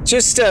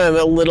 Just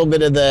a little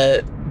bit of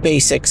the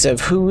basics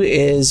of who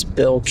is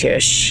Bill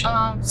Kish.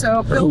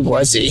 Who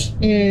was he?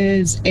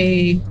 Is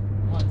a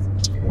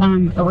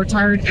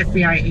retired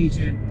FBI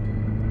agent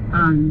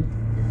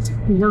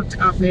who worked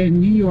up in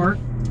New York,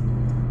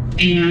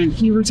 and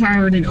he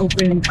retired and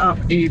opened up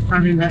a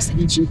private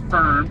investigation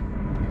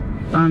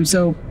firm.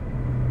 So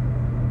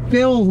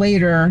Bill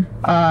later,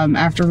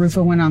 after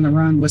Rufo went on the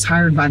run, was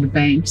hired by the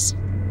banks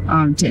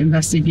to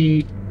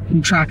investigate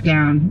and track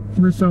down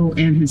Rufo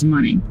and his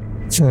money.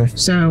 Sure.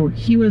 So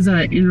he was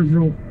an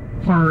integral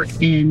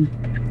part in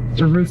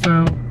the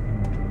Rufo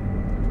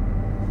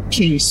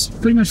case,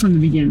 pretty much from the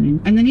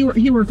beginning. And then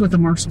he worked with the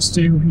marshals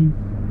too.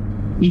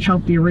 He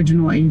helped the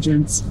original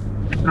agents,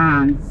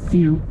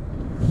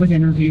 with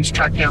interviews,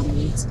 track down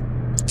leads.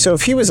 So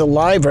if he was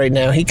alive right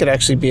now, he could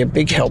actually be a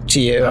big help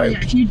to you. Oh, yeah,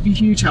 he'd be a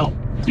huge help.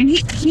 And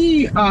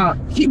he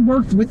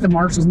worked with the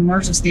marshals, and the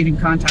marshals stayed in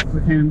contact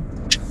with him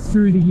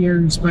through the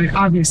years, but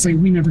obviously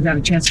we never got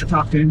a chance to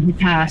talk to him. He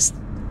passed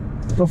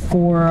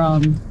before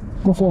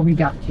we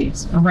got the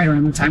case, or right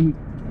around the time we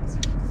got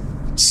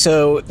the case.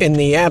 So in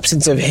the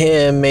absence of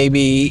him,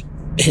 maybe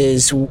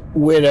his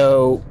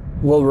widow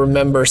will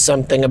remember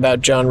something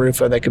about John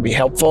Rufo that could be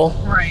helpful.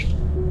 Right.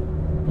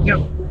 Yep.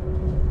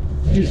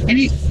 And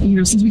any,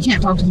 since we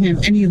can't talk to him,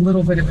 any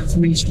little bit of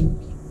information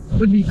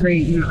would be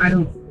great.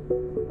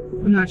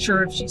 I'm not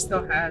sure if she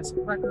still has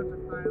records or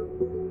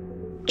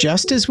files.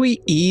 Just as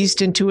we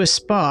eased into a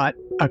spot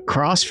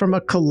across from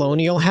a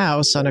colonial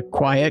house on a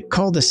quiet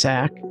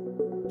cul-de-sac,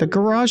 the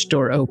garage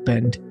door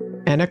opened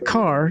and a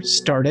car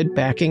started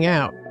backing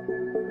out.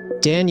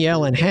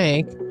 Danielle and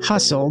Hank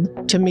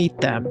hustled to meet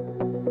them.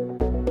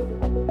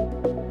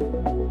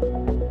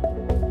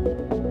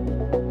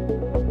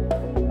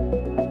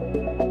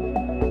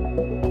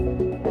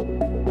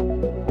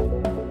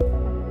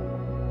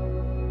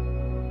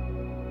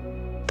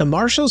 The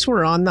marshals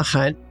were on the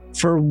hunt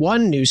for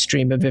one new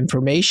stream of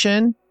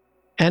information,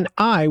 and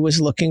I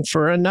was looking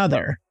for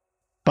another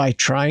by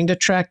trying to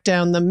track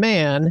down the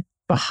man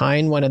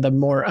behind one of the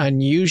more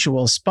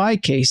unusual spy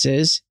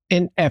cases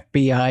in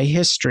FBI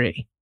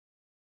history.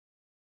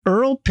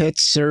 Earl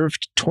Pitts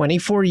served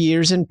 24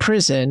 years in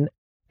prison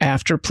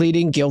after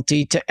pleading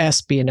guilty to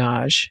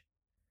espionage,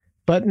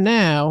 but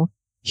now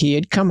he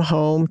had come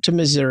home to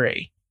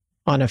Missouri.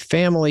 On a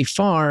family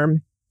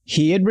farm,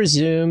 he had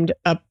resumed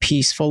a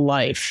peaceful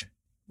life,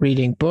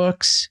 reading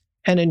books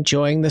and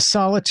enjoying the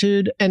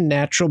solitude and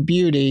natural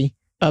beauty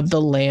of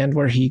the land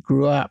where he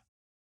grew up.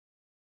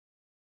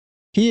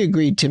 He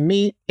agreed to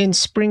meet in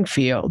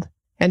Springfield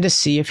and to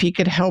see if he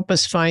could help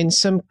us find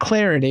some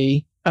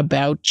clarity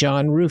about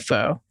John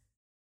Rufo.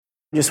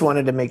 Just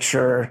wanted to make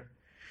sure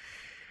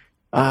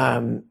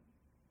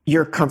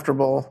you're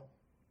comfortable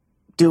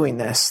doing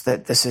this,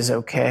 that this is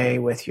okay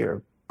with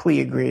your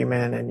plea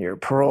agreement and your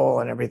parole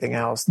and everything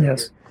else.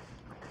 Yes.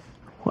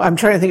 I'm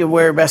trying to think of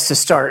where best to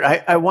start.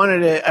 I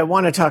want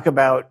to talk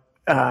about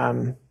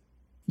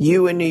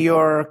you in New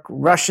York,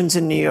 Russians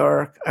in New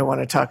York. I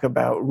want to talk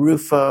about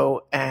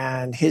Rufo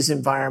and his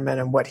environment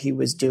and what he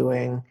was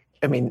doing.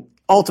 I mean,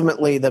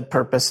 ultimately, the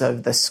purpose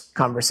of this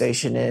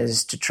conversation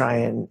is to try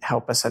and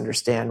help us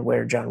understand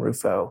where John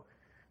Rufo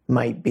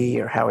might be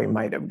or how he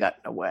might have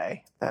gotten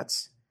away.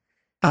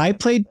 I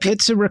played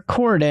Pitts a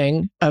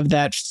recording of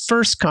that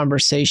first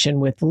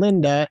conversation with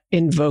Linda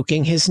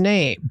invoking his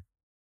name.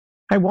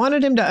 I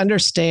wanted him to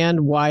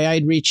understand why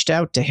I'd reached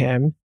out to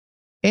him,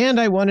 and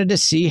I wanted to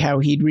see how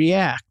he'd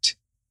react.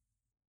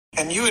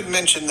 And you had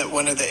mentioned that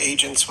one of the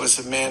agents was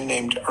a man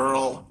named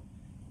Earl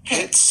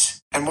Pitts.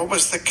 And what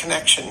was the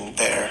connection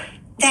there?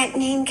 That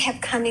name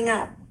kept coming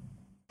up.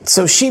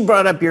 So she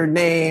brought up your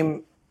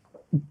name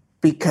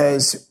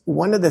because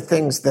one of the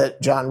things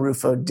that John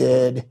Rufo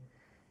did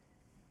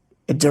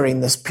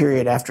during this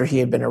period after he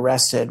had been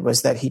arrested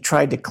was that he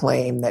tried to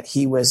claim that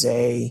he was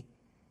a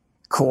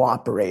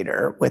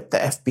cooperator with the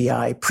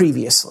FBI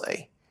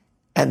previously,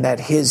 and that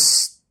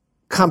his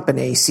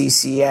company,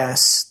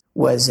 CCS,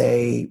 was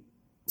a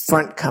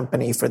front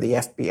company for the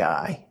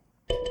FBI.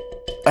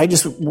 I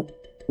just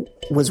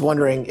was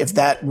wondering if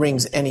that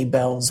rings any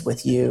bells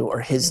with you or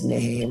his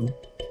name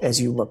as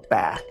you look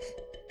back.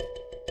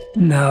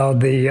 No,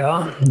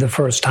 the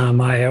first time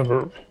I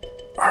ever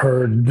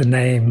heard the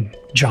name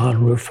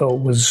John Rufo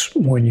was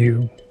when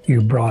you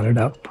brought it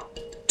up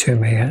to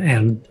me,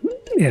 and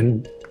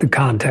in the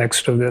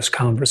context of this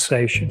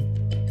conversation.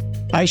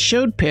 I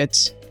showed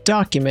Pitts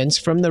documents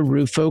from the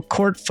Rufo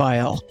court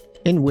file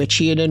in which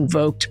he had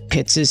invoked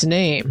Pitts'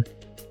 name,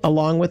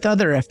 along with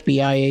other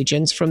FBI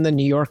agents from the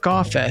New York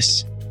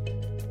office.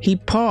 He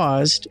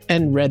paused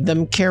and read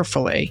them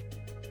carefully.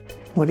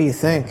 What do you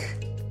think?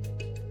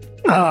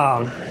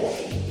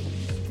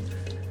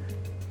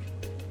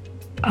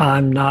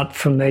 I'm not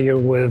familiar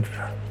with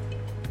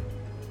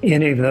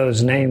any of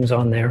those names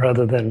on there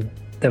other than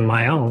than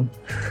my own.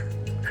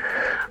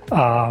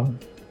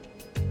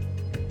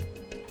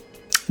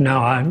 No,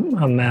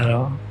 I'm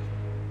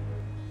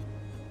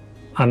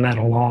at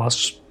a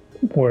loss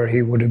where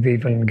he would have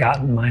even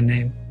gotten my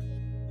name.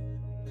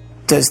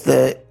 Does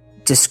the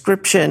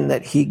description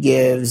that he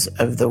gives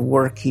of the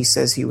work he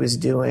says he was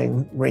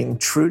doing ring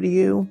true to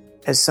you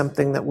as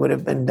something that would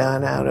have been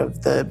done out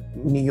of the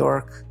New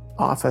York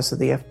office of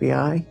the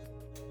FBI?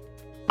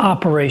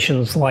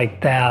 Operations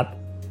like that,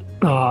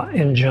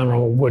 in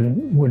general,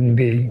 wouldn't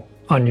be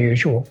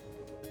unusual.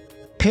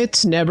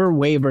 Pitts never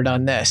wavered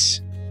on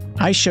this.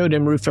 I showed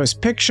him Rufo's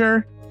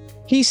picture.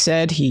 He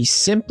said he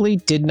simply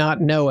did not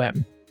know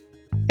him.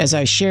 As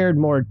I shared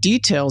more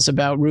details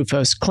about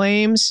Rufo's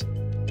claims,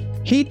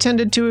 he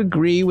tended to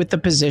agree with the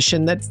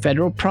position that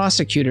federal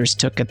prosecutors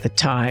took at the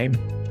time,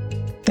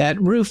 that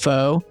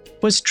Rufo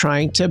was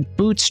trying to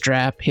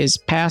bootstrap his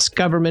past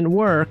government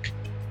work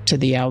to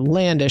the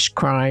outlandish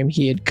crime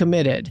he had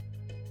committed.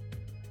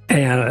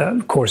 And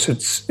of course,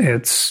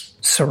 it's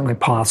certainly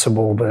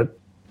possible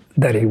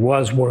that he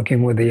was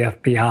working with the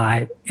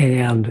FBI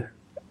and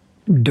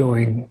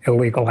doing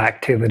illegal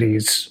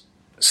activities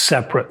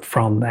separate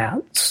from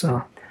that.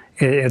 So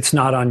it's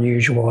not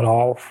unusual at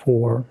all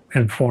for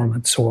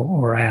informants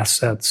or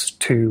assets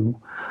to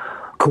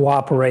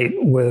cooperate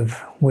with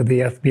the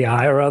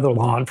FBI or other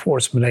law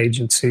enforcement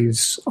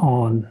agencies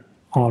on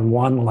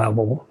one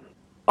level,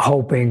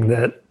 hoping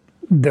that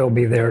they'll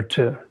be there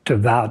to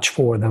vouch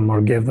for them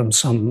or give them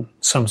some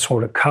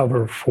sort of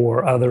cover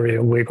for other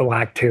illegal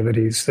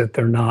activities that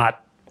they're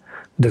not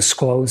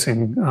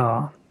disclosing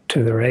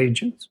to their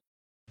agents.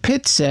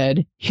 Pitt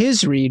said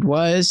his read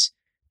was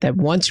that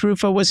once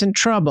Rufo was in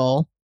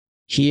trouble,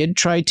 he had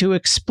tried to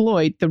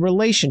exploit the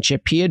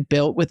relationship he had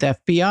built with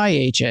FBI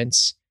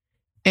agents,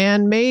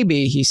 and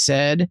maybe, he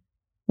said,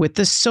 with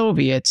the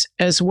Soviets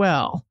as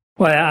well.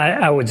 Well,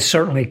 I would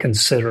certainly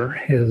consider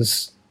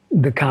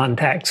the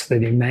contacts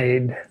that he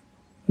made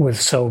with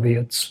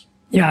Soviets.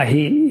 Yeah,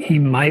 he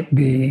might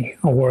be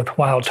a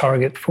worthwhile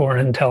target for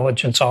an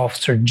intelligence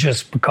officer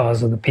just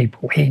because of the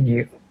people he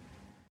knew.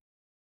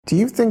 Do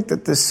you think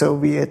that the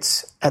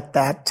Soviets at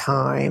that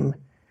time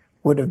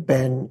would have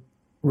been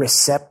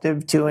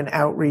receptive to an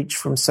outreach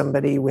from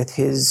somebody with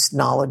his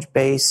knowledge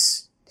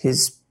base,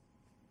 his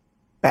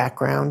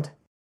background?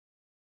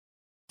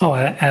 Oh,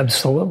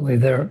 absolutely.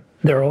 They're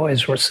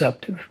always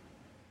receptive.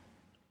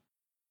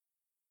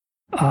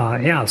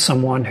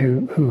 Someone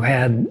who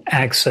had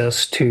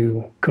access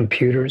to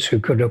computers, who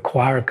could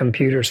acquire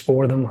computers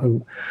for them,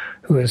 who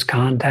has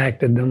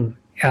contacted them,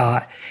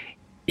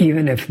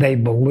 even if they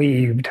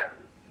believed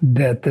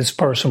that this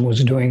person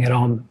was doing it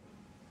on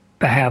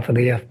behalf of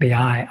the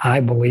FBI, I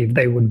believe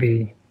they would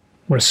be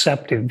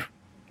receptive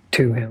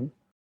to him.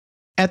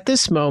 At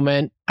this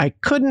moment, I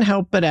couldn't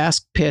help but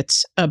ask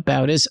Pitts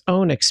about his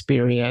own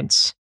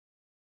experience.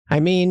 I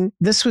mean,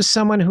 this was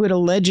someone who had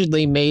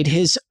allegedly made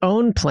his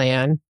own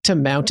plan to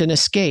mount an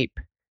escape,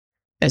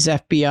 as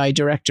FBI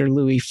Director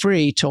Louis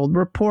Freeh told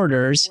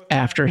reporters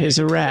after his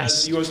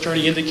arrest. The U.S.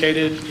 Attorney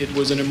indicated it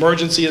was an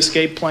emergency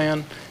escape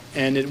plan,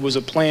 and it was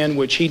a plan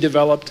which he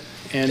developed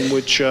and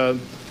which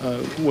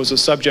was a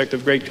subject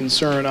of great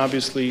concern,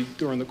 obviously,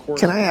 during the course.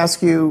 Can I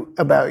ask you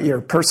about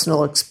your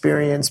personal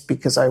experience?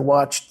 Because I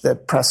watched the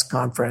press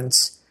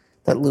conference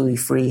that Louis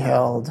Freeh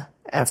held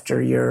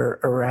after your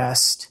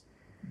arrest,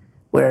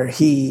 where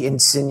he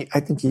I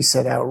think he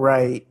said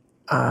outright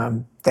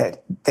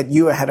that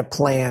you had a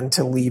plan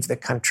to leave the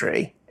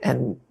country.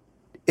 And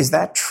is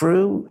that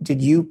true?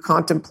 Did you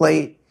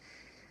contemplate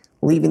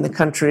leaving the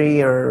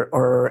country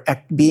or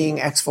being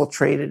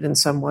exfiltrated in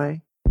some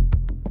way?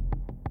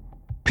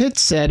 Pitt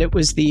said it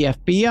was the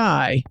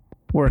FBI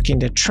working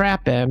to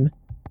trap him,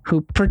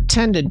 who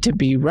pretended to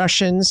be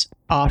Russians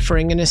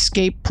offering an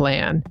escape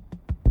plan,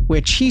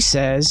 which he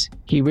says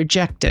he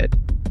rejected.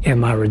 In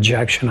my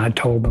rejection, I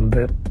told them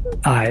that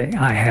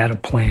I had a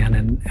plan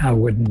and I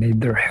wouldn't need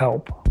their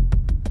help.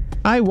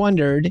 I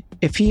wondered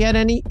if he had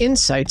any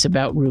insights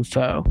about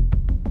Rufo.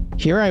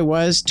 Here I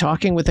was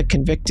talking with a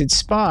convicted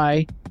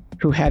spy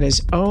who had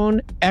his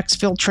own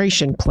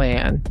exfiltration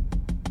plan.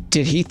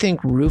 Did he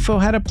think Rufo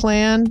had a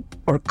plan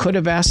or could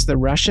have asked the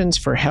Russians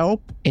for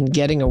help in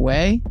getting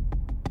away?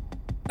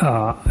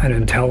 An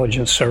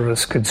intelligence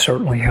service could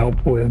certainly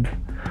help with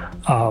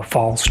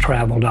false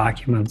travel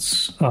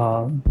documents.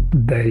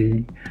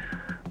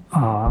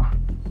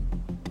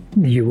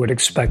 You would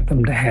expect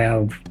them to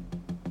have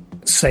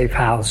safe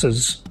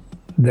houses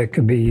that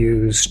could be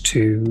used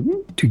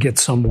to get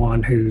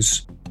someone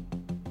who's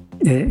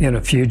in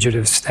a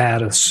fugitive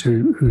status,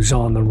 who's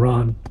on the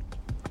run,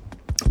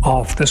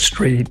 off the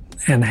street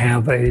and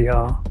have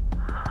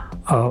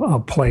a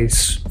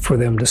place for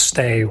them to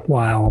stay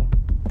while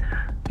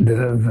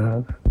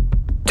the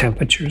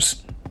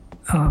temperatures,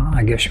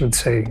 I guess you would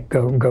say,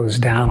 goes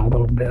down a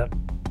little bit.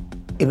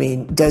 I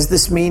mean, does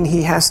this mean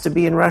he has to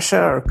be in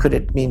Russia, or could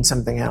it mean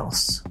something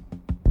else?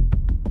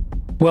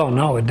 Well,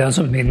 no, it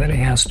doesn't mean that he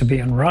has to be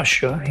in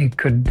Russia. He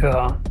could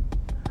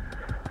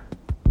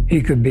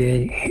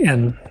be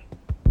in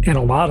in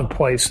a lot of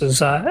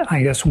places,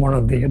 I guess one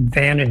of the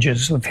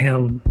advantages of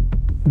him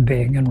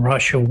being in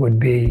Russia would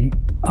be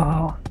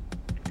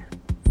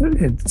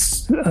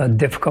it's a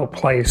difficult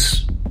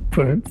place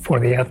for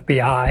the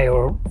FBI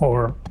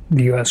or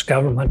the U.S.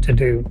 government to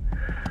do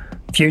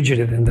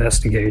fugitive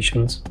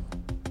investigations.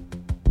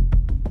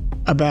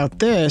 About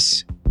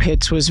this,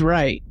 Pitts was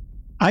right.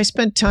 I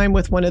spent time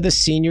with one of the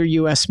senior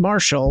U.S.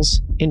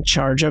 Marshals in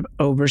charge of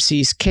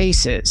overseas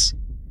cases,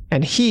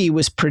 and he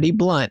was pretty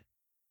blunt.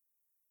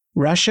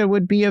 Russia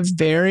would be a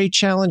very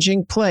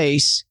challenging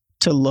place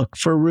to look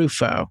for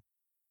Rufo.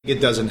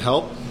 It doesn't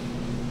help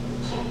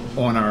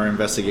on our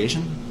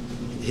investigation.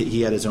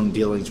 He had his own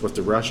dealings with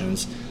the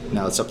Russians.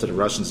 Now it's up to the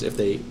Russians if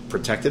they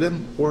protected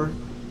him, or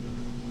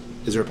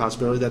is there a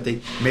possibility that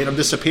they made him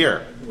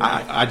disappear?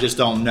 I just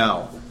don't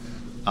know.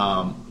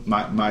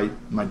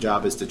 My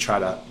job is to try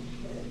to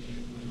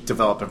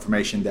develop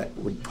information that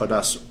would put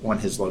us on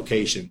his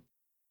location.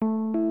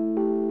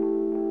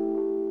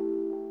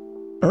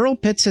 Earl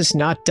Pitts has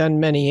not done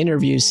many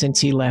interviews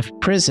since he left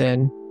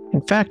prison.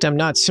 In fact, I'm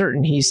not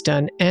certain he's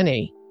done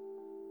any.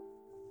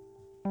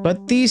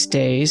 But these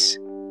days,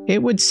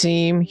 it would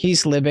seem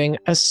he's living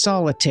a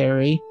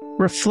solitary,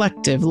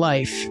 reflective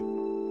life.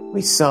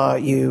 We saw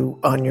you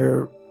on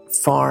your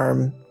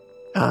farm.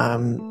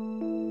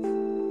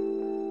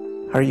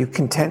 Are you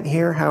content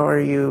here? How are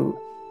you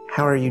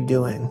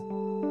doing?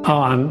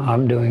 Oh,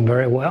 I'm doing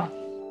very well.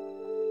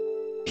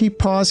 He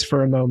paused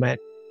for a moment.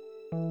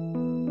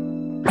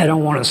 I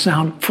don't want to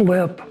sound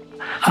flip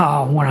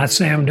when I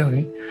say I'm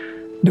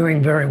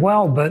doing very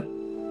well, but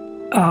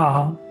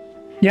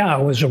yeah, I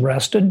was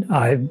arrested.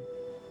 I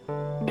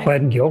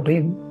pled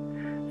guilty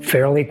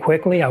fairly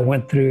quickly. I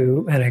went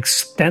through an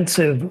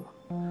extensive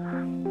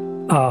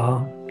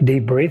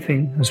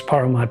debriefing as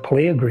part of my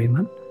plea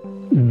agreement.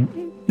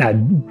 I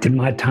did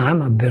my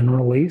time. I've been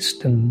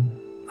released, and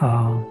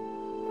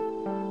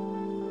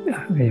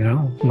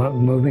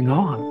moving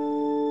on.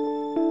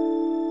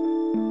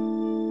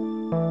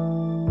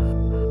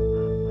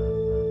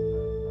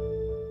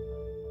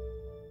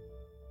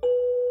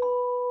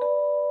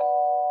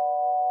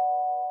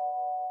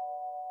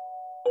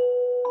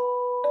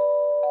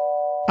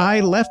 I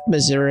left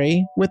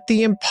Missouri with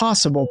the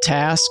impossible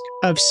task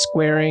of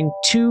squaring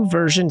two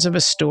versions of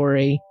a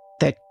story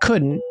that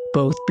couldn't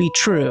both be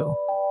true.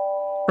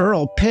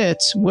 Earl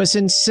Pitts was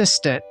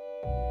insistent.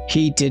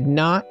 He did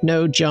not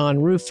know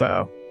John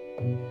Rufo,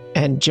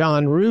 and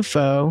John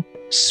Rufo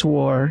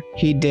swore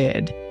he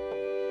did.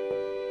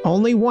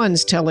 Only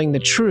one's telling the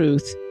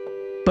truth,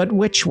 but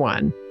which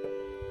one?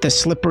 The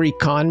slippery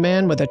con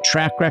man with a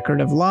track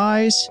record of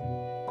lies,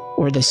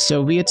 or the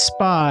Soviet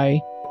spy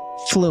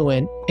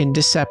fluent in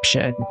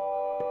deception?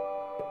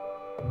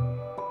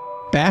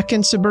 Back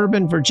in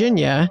suburban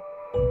Virginia,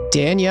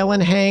 Danielle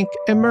and Hank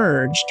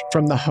emerged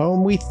from the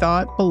home we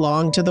thought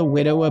belonged to the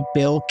widow of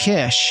Bill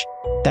Kish,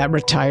 that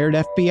retired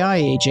FBI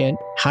agent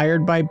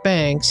hired by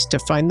banks to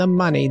find the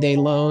money they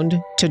loaned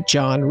to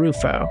John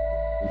Rufo.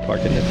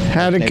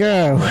 How'd it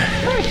go?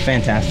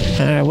 Fantastic.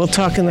 All right, we'll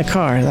talk in the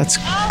car. That's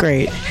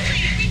great.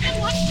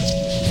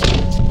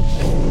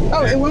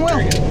 Oh, it went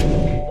well.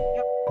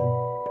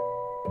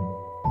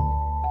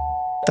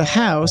 The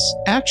house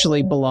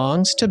actually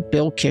belongs to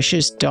Bill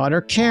Kish's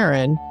daughter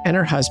Karen and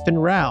her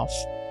husband Ralph.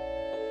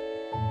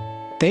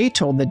 They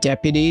told the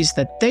deputies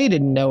that they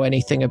didn't know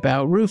anything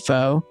about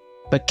Rufo,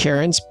 but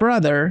Karen's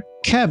brother,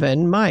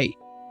 Kevin, might.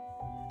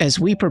 As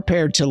we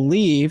prepared to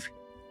leave,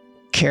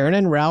 Karen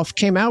and Ralph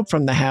came out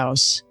from the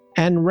house,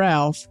 and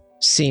Ralph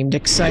seemed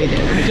excited.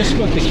 I just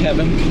spoke to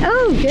Kevin.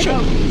 Oh, good.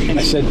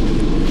 I said,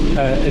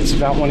 it's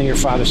about one of your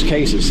father's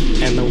cases,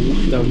 and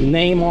the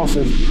name off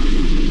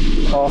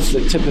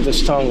the tip of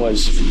his tongue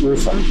was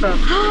Rufo.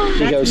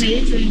 He goes,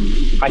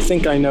 amazing. I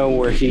think I know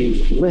where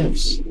he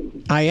lives.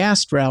 I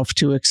asked Ralph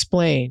to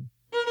explain.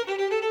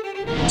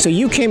 So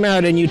you came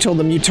out and you told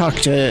them you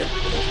talked to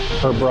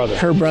her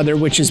brother,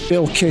 which is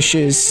Bill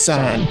Kish's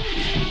son.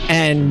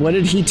 And what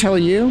did he tell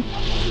you?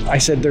 I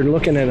said, they're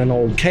looking at an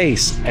old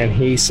case. And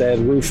he said,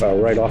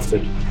 Rufo, right off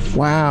the...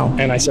 Wow.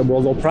 And I said,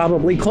 well, they'll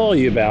probably call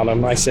you about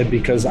him. I said,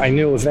 because I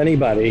knew if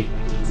anybody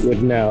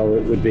would know,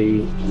 it would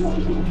be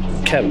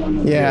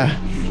Kevin. Yeah.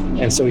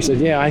 And so he said,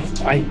 yeah,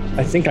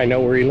 I think I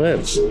know where he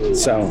lives.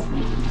 So...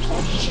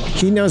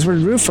 He knows where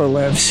Rufo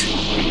lives.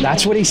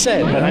 That's what he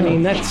said. But I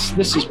mean,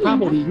 this is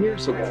probably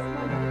years ago.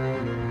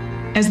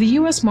 As the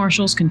U.S.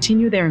 Marshals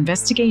continue their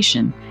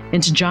investigation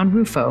into John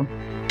Rufo,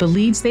 the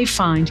leads they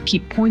find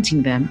keep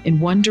pointing them in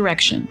one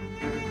direction,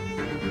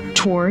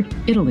 toward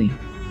Italy.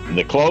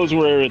 The clothes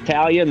were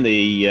Italian,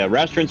 the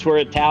restaurants were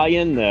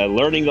Italian,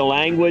 learning the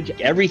language.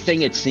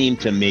 Everything, it seemed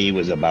to me,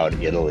 was about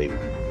Italy.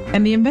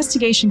 And the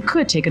investigation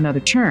could take another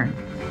turn,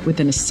 with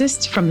an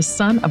assist from the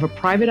son of a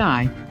private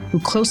eye who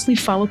closely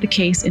followed the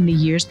case in the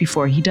years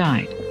before he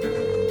died.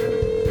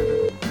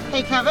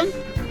 Hey, Kevin.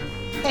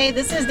 Hey,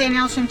 this is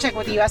Danielle Shimczyk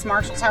with the U.S.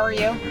 Marshals. How are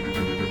you?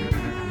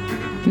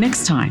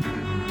 Next time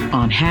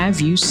on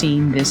Have You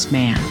Seen This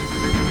Man?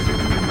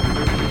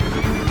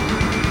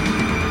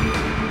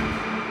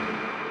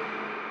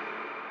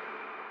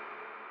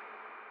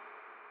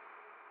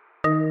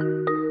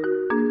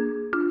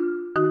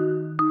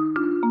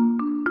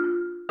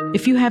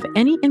 If you have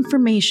any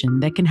information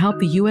that can help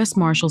the U.S.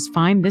 Marshals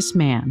find this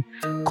man,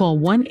 call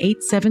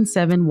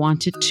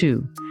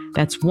 1-877-WANTED-2.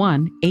 That's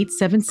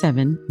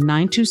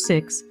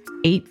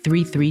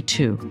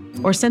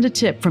 1-877-926-8332. Or send a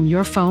tip from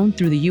your phone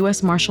through the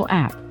U.S. Marshal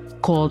app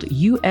called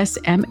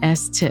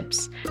USMS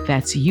Tips.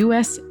 That's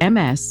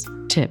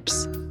USMS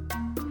Tips.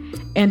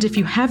 And if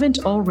you haven't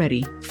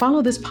already,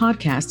 follow this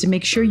podcast to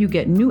make sure you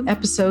get new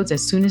episodes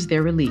as soon as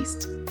they're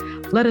released.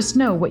 Let us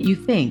know what you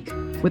think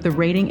with a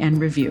rating and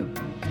review.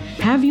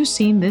 Have You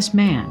Seen This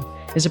Man?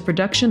 Is a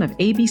production of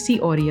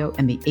ABC Audio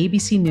and the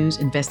ABC News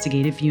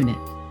Investigative Unit.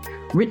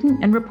 Written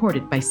and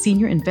reported by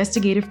Senior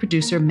Investigative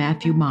Producer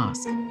Matthew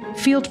Mosk.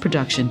 Field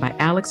production by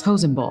Alex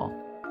Hosenball.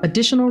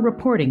 Additional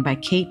reporting by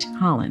Kate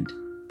Holland.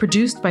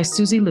 Produced by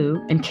Susie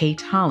Liu and Kate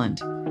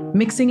Holland.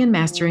 Mixing and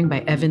mastering by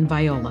Evan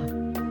Viola.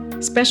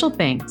 Special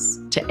thanks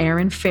to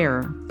Aaron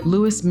Farrer,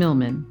 Louis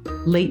Millman,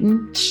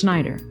 Leighton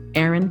Schneider,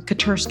 Aaron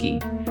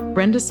Katursky,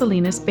 Brenda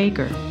Salinas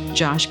Baker,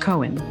 Josh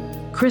Cohen,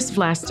 Chris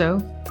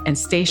Vlasto, and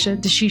Stacia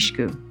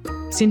Deshishku.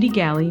 Cindy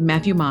Galley,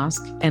 Matthew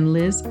Mosk, and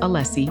Liz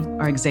Alessi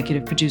are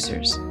executive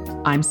producers.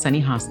 I'm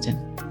Sunny Hostin.